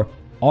a war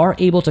are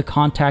able to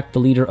contact the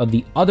leader of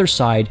the other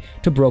side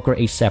to broker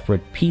a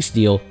separate peace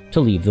deal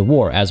to leave the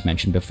war, as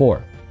mentioned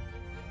before.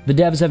 The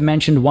devs have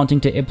mentioned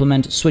wanting to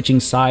implement switching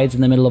sides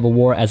in the middle of a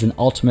war as an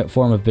ultimate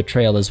form of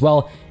betrayal as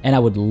well, and I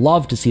would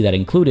love to see that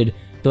included,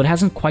 though it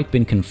hasn't quite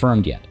been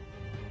confirmed yet.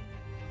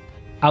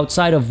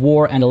 Outside of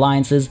war and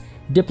alliances,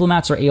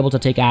 diplomats are able to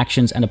take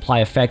actions and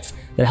apply effects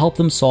that help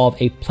them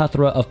solve a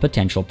plethora of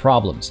potential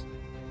problems.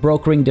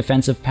 Brokering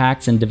defensive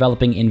pacts and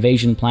developing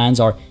invasion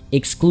plans are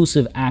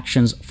exclusive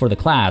actions for the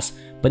class,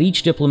 but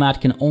each diplomat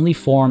can only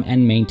form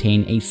and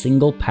maintain a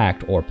single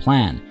pact or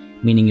plan,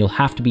 meaning you'll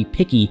have to be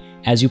picky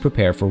as you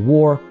prepare for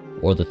war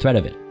or the threat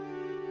of it.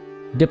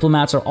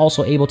 Diplomats are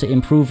also able to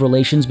improve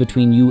relations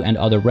between you and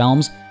other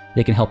realms,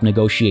 they can help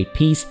negotiate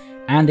peace,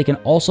 and they can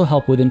also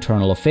help with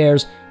internal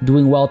affairs,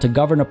 doing well to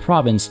govern a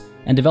province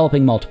and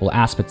developing multiple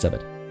aspects of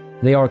it.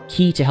 They are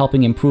key to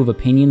helping improve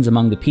opinions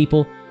among the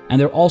people, and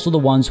they're also the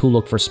ones who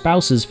look for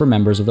spouses for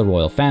members of the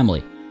royal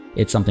family.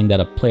 It's something that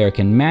a player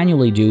can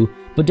manually do,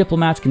 but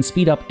diplomats can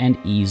speed up and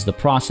ease the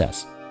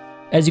process.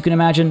 As you can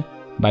imagine,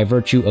 by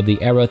virtue of the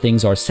era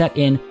things are set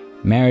in,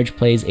 marriage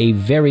plays a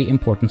very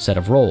important set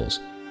of roles.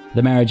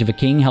 The marriage of a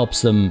king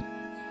helps them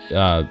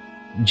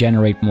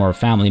generate more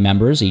family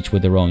members, each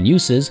with their own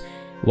uses,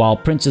 while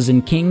princes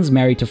and kings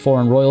married to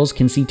foreign royals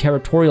can see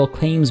territorial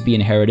claims be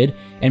inherited,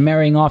 and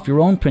marrying off your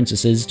own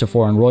princesses to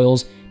foreign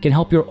royals can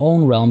help your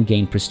own realm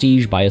gain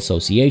prestige by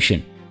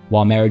association,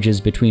 while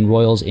marriages between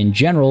royals in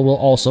general will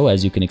also,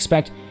 as you can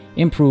expect,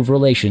 improve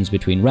relations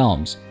between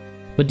realms.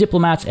 But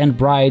diplomats and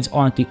brides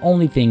aren't the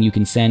only thing you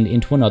can send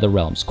into another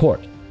realm's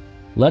court.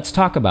 Let's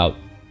talk about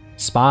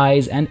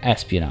spies and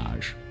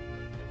espionage.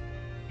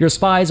 Your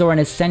spies are an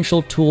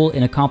essential tool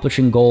in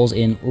accomplishing goals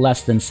in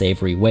less than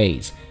savory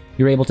ways.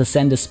 You're able to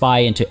send a spy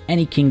into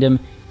any kingdom,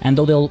 and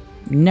though they'll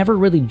never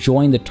really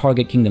join the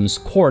target kingdom's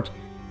court,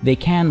 they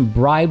can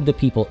bribe the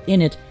people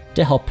in it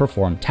to help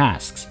perform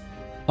tasks.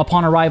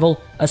 Upon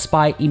arrival, a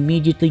spy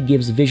immediately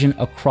gives vision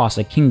across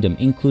a kingdom,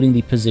 including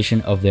the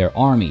position of their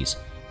armies.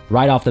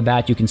 Right off the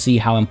bat, you can see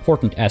how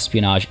important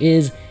espionage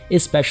is,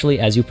 especially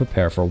as you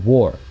prepare for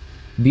war.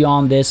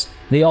 Beyond this,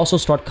 they also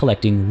start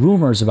collecting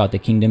rumors about the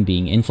kingdom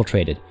being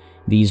infiltrated.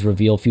 These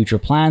reveal future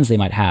plans they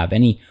might have,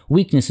 any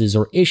weaknesses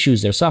or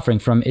issues they're suffering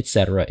from,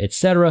 etc.,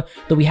 etc.,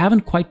 though we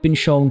haven't quite been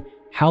shown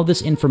how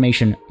this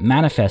information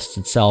manifests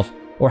itself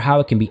or how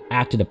it can be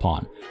acted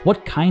upon.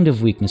 What kind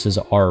of weaknesses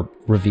are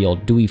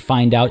revealed? Do we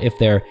find out if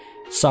they're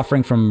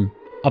suffering from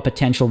a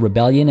potential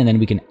rebellion and then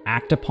we can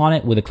act upon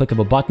it with a click of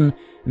a button?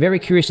 Very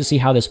curious to see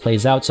how this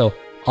plays out, so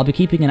I'll be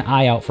keeping an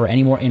eye out for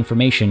any more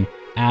information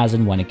as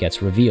and when it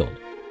gets revealed.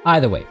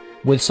 Either way,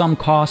 with some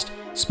cost,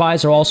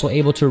 spies are also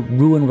able to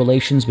ruin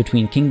relations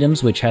between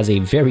kingdoms, which has a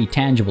very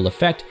tangible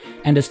effect,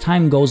 and as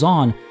time goes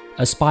on,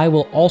 a spy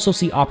will also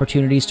see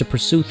opportunities to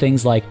pursue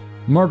things like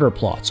murder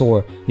plots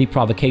or the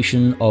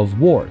provocation of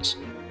wars.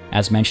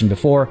 As mentioned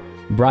before,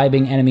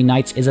 Bribing enemy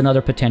knights is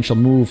another potential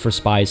move for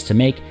spies to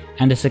make,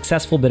 and a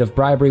successful bit of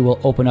bribery will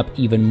open up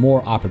even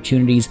more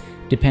opportunities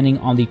depending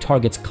on the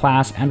target's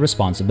class and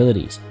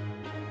responsibilities.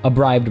 A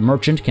bribed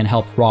merchant can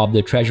help rob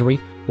the treasury,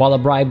 while a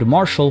bribed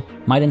marshal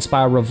might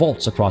inspire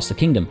revolts across the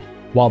kingdom,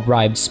 while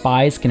bribed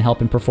spies can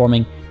help in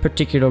performing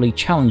particularly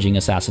challenging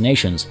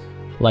assassinations,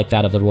 like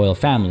that of the royal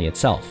family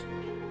itself.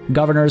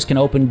 Governors can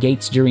open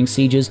gates during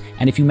sieges,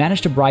 and if you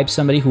manage to bribe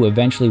somebody who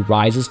eventually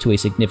rises to a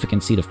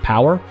significant seat of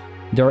power,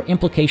 there are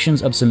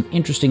implications of some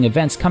interesting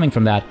events coming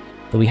from that,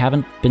 though we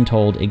haven't been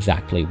told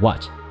exactly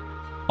what.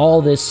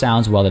 All this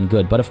sounds well and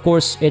good, but of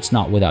course, it's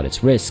not without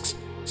its risks.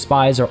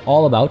 Spies are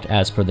all about,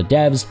 as per the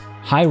devs,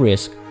 high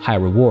risk, high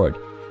reward.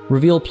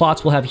 Revealed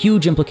plots will have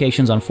huge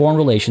implications on foreign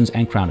relations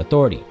and crown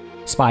authority.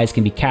 Spies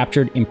can be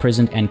captured,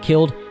 imprisoned, and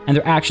killed, and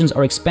their actions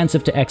are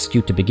expensive to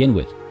execute to begin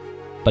with.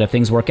 But if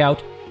things work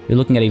out, you're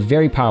looking at a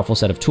very powerful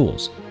set of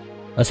tools.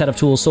 A set of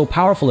tools so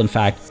powerful, in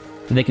fact,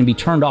 that they can be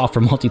turned off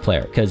for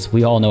multiplayer, because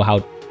we all know how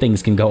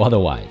things can go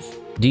otherwise.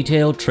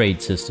 Detailed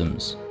trade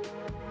systems.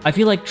 I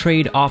feel like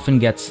trade often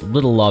gets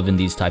little love in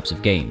these types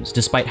of games,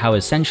 despite how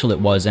essential it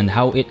was and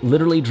how it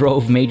literally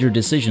drove major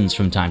decisions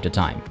from time to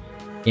time.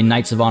 In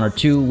Knights of Honor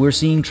 2, we're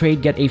seeing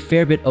trade get a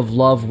fair bit of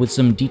love with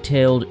some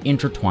detailed,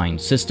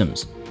 intertwined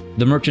systems.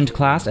 The merchant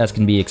class, as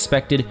can be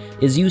expected,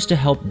 is used to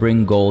help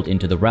bring gold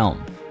into the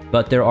realm,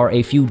 but there are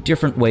a few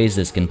different ways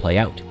this can play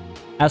out.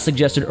 As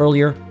suggested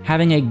earlier,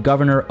 having a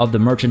governor of the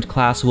merchant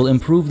class will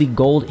improve the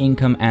gold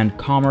income and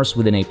commerce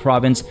within a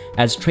province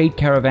as trade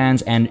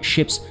caravans and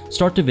ships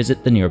start to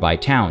visit the nearby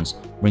towns,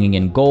 bringing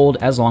in gold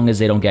as long as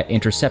they don't get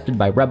intercepted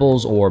by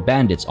rebels or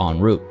bandits en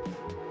route.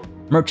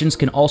 Merchants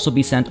can also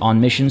be sent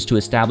on missions to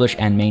establish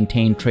and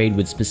maintain trade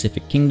with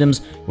specific kingdoms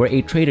where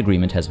a trade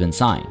agreement has been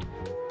signed.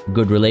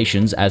 Good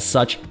relations, as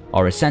such,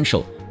 are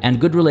essential,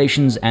 and good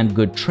relations and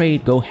good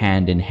trade go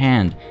hand in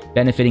hand,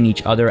 benefiting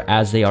each other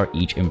as they are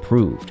each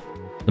improved.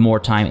 The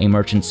more time a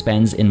merchant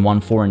spends in one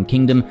foreign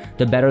kingdom,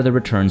 the better the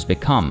returns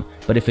become,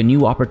 but if a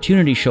new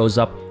opportunity shows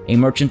up, a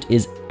merchant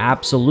is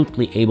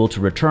absolutely able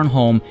to return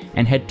home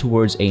and head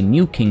towards a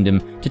new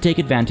kingdom to take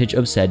advantage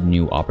of said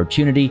new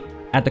opportunity,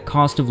 at the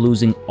cost of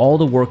losing all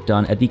the work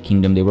done at the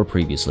kingdom they were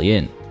previously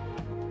in.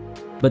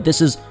 But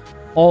this is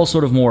all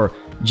sort of more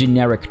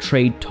generic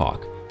trade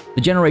talk,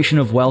 the generation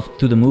of wealth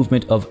through the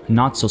movement of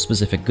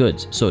not-so-specific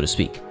goods, so to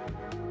speak.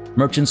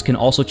 Merchants can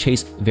also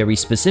chase very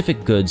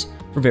specific goods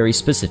for very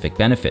specific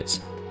benefits.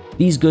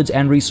 These goods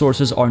and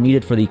resources are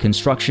needed for the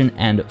construction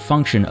and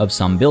function of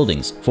some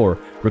buildings, for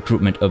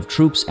recruitment of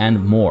troops,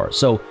 and more,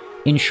 so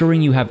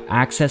ensuring you have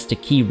access to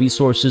key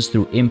resources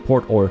through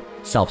import or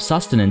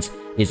self-sustenance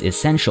is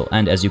essential,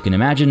 and as you can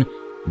imagine,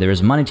 there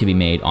is money to be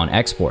made on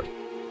export.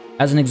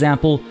 As an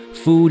example,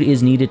 food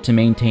is needed to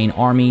maintain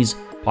armies,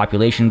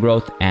 population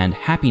growth, and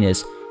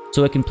happiness,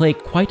 so it can play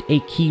quite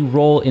a key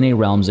role in a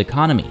realm's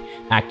economy,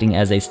 acting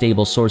as a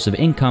stable source of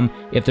income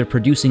if they're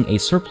producing a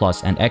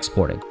surplus and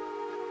exporting.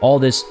 All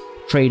this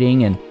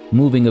trading and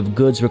moving of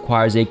goods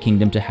requires a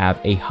kingdom to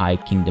have a high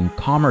kingdom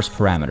commerce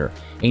parameter,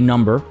 a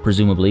number,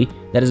 presumably,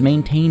 that is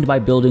maintained by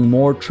building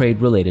more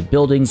trade-related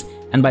buildings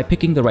and by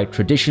picking the right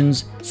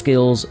traditions,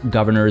 skills,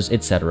 governors,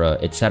 etc.,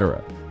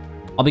 etc.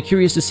 I'll be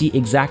curious to see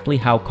exactly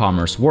how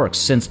commerce works,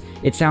 since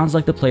it sounds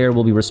like the player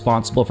will be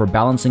responsible for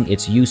balancing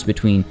its use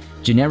between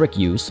generic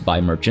use by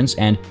merchants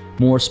and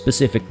more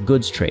specific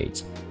goods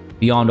trades.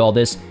 Beyond all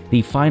this,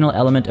 the final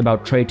element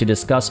about trade to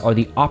discuss are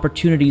the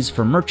opportunities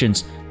for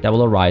merchants that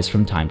will arise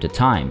from time to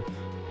time.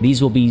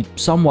 These will be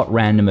somewhat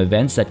random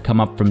events that come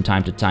up from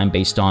time to time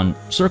based on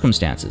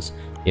circumstances.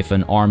 If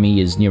an army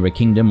is near a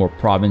kingdom or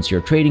province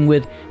you're trading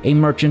with, a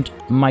merchant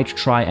might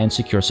try and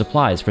secure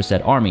supplies for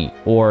said army,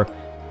 or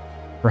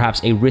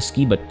perhaps a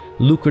risky but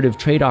lucrative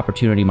trade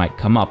opportunity might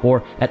come up,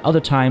 or at other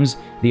times,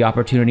 the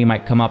opportunity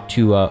might come up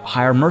to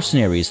hire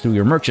mercenaries through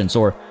your merchants,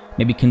 or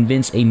maybe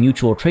convince a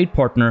mutual trade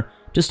partner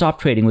to stop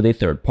trading with a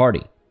third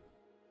party.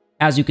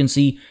 As you can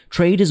see,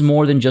 trade is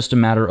more than just a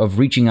matter of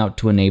reaching out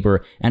to a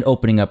neighbor and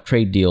opening up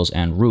trade deals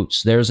and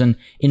routes. There's an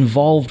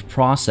involved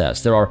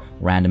process, there are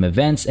random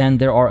events, and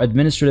there are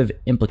administrative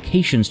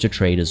implications to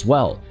trade as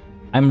well.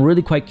 I'm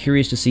really quite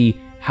curious to see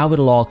how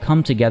it'll all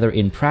come together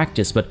in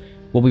practice, but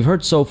what we've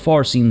heard so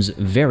far seems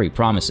very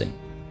promising.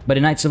 But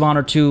in Knights of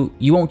Honor 2,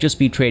 you won't just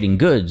be trading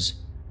goods,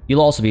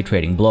 you'll also be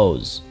trading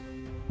blows.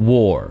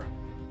 War.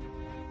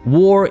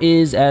 War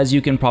is, as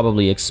you can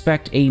probably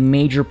expect, a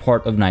major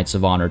part of Knights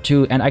of Honor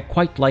 2, and I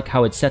quite like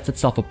how it sets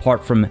itself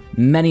apart from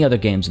many other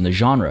games in the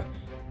genre.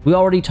 We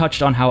already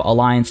touched on how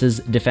alliances,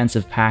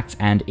 defensive pacts,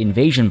 and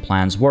invasion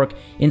plans work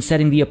in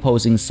setting the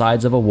opposing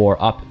sides of a war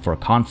up for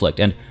conflict,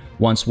 and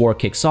once war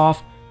kicks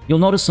off, you'll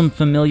notice some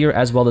familiar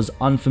as well as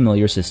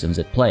unfamiliar systems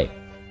at play.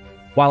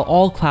 While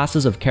all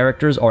classes of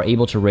characters are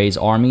able to raise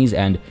armies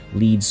and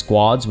lead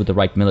squads with the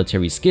right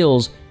military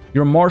skills,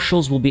 your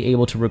marshals will be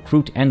able to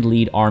recruit and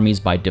lead armies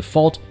by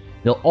default.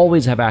 They'll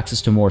always have access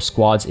to more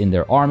squads in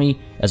their army,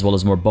 as well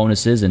as more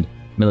bonuses and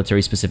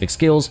military-specific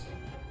skills,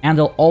 and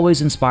they'll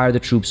always inspire the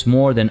troops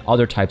more than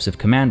other types of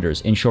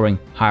commanders, ensuring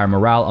higher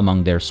morale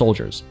among their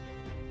soldiers.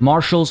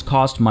 Marshals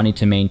cost money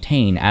to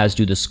maintain, as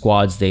do the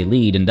squads they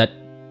lead, and that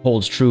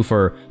holds true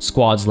for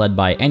squads led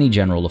by any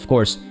general, of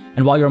course.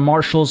 And while your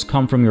marshals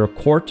come from your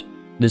court,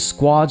 the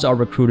squads are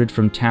recruited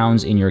from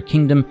towns in your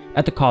kingdom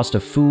at the cost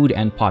of food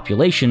and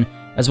population,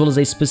 as well as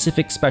a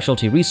specific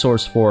specialty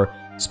resource for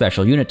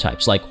special unit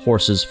types, like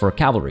horses for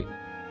cavalry.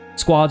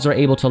 Squads are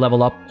able to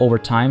level up over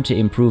time to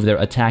improve their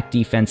attack,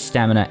 defense,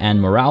 stamina,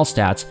 and morale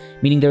stats,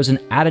 meaning there's an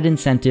added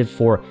incentive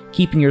for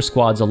keeping your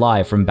squads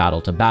alive from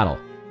battle to battle.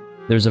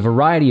 There's a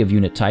variety of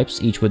unit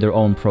types, each with their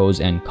own pros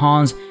and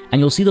cons, and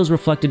you'll see those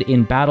reflected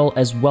in battle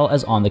as well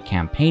as on the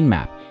campaign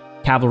map.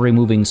 Cavalry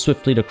moving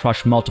swiftly to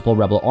crush multiple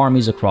rebel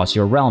armies across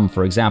your realm,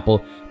 for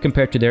example,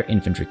 compared to their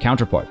infantry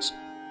counterparts.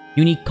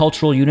 Unique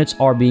cultural units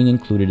are being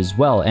included as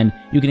well, and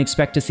you can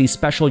expect to see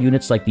special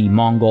units like the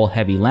Mongol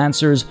Heavy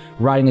Lancers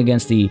riding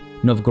against the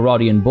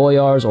Novgorodian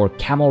Boyars, or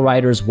camel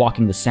riders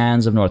walking the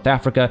sands of North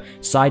Africa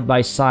side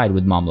by side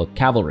with Mamluk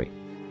cavalry.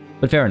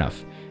 But fair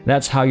enough,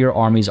 that's how your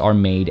armies are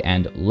made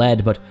and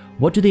led, but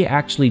what do they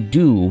actually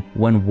do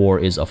when war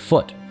is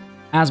afoot?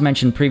 As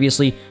mentioned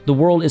previously, the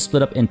world is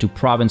split up into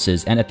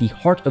provinces, and at the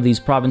heart of these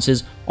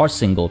provinces are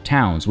single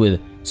towns, with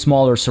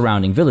smaller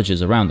surrounding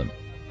villages around them.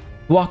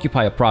 To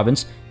occupy a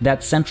province,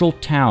 that central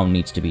town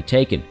needs to be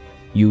taken.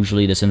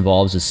 Usually this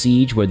involves a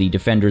siege where the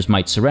defenders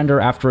might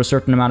surrender after a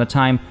certain amount of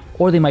time,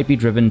 or they might be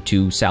driven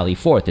to sally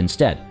forth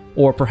instead,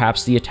 or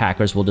perhaps the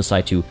attackers will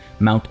decide to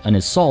mount an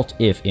assault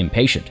if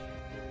impatient.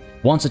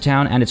 Once a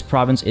town and its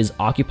province is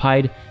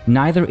occupied,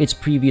 neither its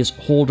previous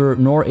holder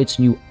nor its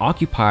new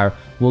occupier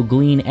will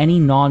glean any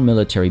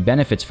non-military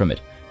benefits from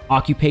it.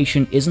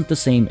 Occupation isn't the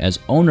same as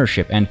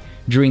ownership, and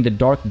during the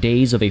dark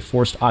days of a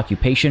forced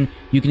occupation,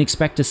 you can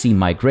expect to see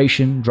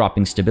migration,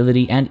 dropping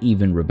stability, and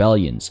even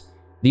rebellions.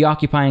 The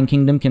occupying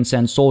kingdom can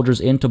send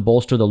soldiers in to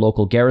bolster the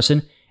local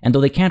garrison, and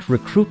though they can't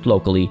recruit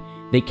locally,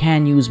 they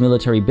can use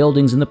military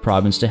buildings in the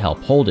province to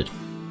help hold it.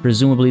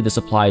 Presumably this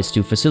applies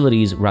to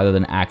facilities rather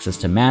than access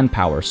to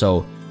manpower,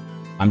 so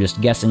I'm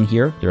just guessing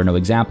here, there are no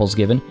examples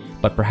given,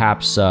 but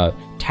perhaps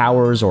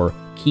towers or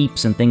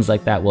keeps and things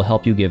like that will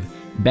help you give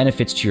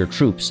benefits to your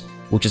troops,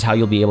 which is how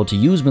you'll be able to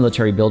use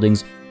military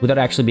buildings without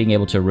actually being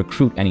able to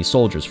recruit any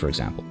soldiers, for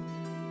example.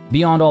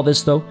 Beyond all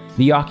this though,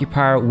 the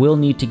occupier will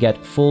need to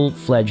get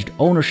full-fledged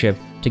ownership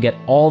to get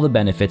all the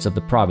benefits of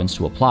the province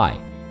to apply.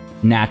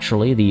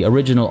 Naturally, the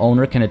original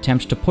owner can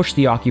attempt to push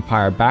the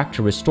occupier back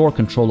to restore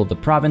control of the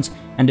province,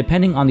 and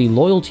depending on the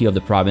loyalty of the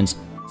province,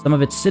 some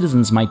of its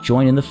citizens might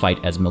join in the fight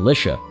as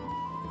militia.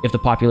 If the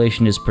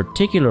population is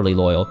particularly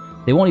loyal,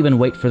 they won't even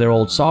wait for their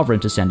old sovereign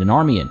to send an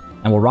army in,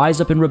 and will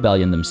rise up in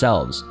rebellion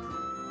themselves.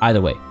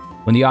 Either way,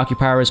 when the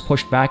occupier is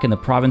pushed back and the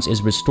province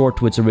is restored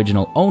to its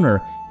original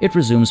owner, it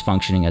resumes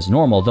functioning as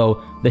normal,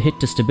 though the hit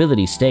to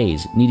stability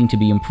stays, needing to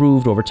be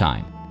improved over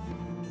time.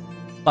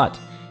 But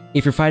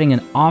if you're fighting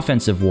an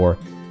offensive war,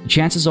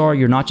 chances are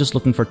you're not just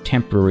looking for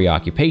temporary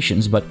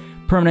occupations, but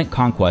permanent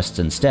conquests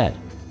instead.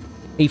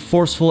 A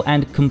forceful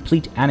and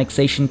complete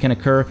annexation can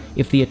occur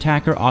if the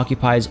attacker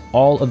occupies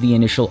all of the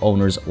initial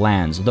owner's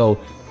lands, though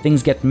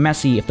things get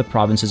messy if the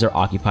provinces are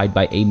occupied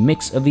by a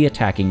mix of the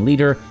attacking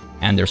leader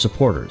and their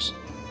supporters.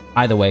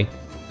 Either way,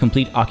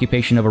 complete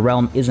occupation of a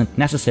realm isn't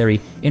necessary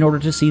in order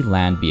to see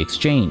land be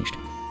exchanged.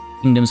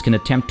 Kingdoms can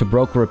attempt to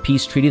broker a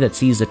peace treaty that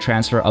sees the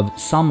transfer of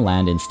some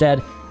land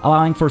instead,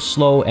 allowing for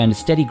slow and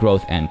steady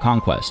growth and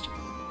conquest.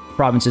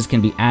 Provinces can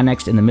be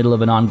annexed in the middle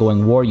of an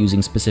ongoing war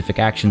using specific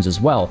actions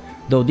as well,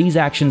 though these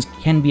actions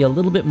can be a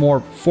little bit more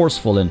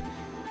forceful and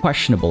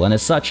questionable, and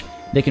as such,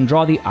 they can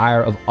draw the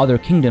ire of other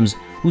kingdoms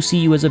who see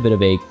you as a bit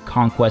of a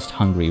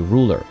conquest-hungry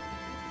ruler.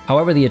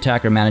 However the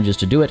attacker manages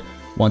to do it,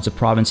 once a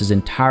province is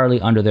entirely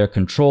under their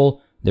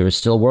control, there is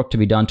still work to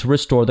be done to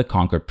restore the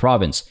conquered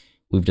province.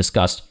 We've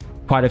discussed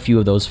quite a few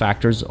of those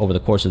factors over the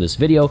course of this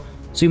video,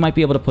 so you might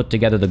be able to put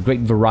together the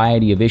great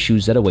variety of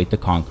issues that await the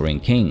conquering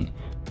king.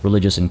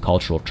 Religious and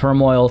cultural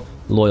turmoil,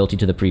 loyalty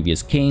to the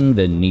previous king,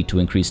 the need to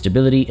increase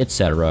stability,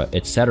 etc.,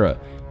 etc.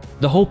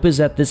 The hope is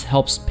that this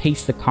helps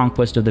pace the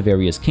conquest of the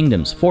various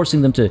kingdoms,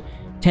 forcing them to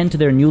tend to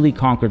their newly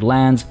conquered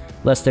lands,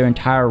 lest their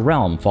entire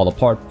realm fall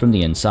apart from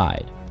the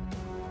inside.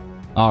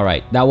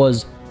 Alright, that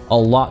was a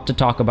lot to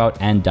talk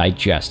about and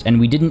digest, and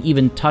we didn't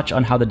even touch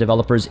on how the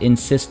developers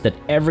insist that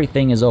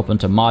everything is open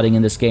to modding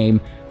in this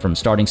game, from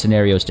starting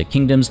scenarios to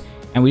kingdoms,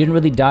 and we didn't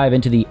really dive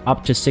into the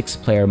up to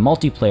 6-player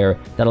multiplayer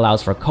that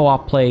allows for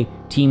co-op play,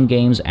 team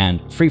games, and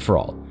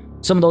free-for-all.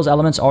 Some of those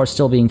elements are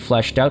still being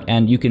fleshed out,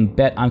 and you can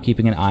bet I'm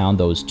keeping an eye on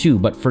those too,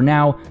 but for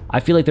now, I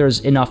feel like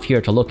there's enough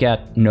here to look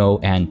at, know,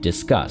 and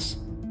discuss.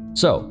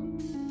 So,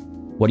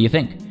 what do you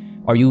think?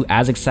 Are you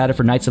as excited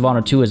for Knights of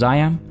Honor 2 as I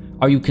am?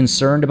 Are you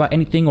concerned about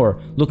anything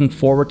or looking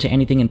forward to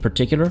anything in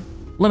particular?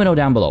 Let me know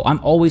down below. I'm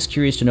always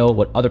curious to know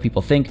what other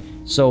people think,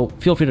 so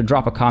feel free to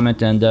drop a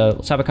comment and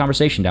let's have a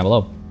conversation down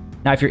below.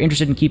 Now, if you're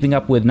interested in keeping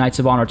up with Knights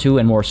of Honor 2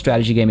 and more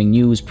strategy gaming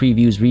news,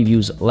 previews,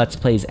 reviews, let's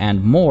plays,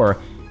 and more,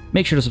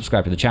 make sure to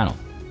subscribe to the channel.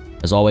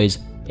 As always,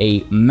 a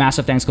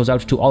massive thanks goes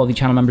out to all of the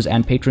channel members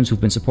and patrons who've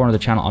been supporting the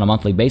channel on a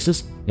monthly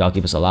basis. Y'all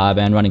keep us alive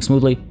and running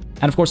smoothly.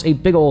 And of course, a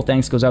big ol'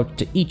 thanks goes out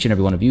to each and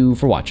every one of you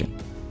for watching.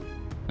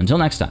 Until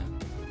next time,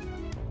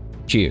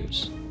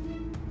 cheers.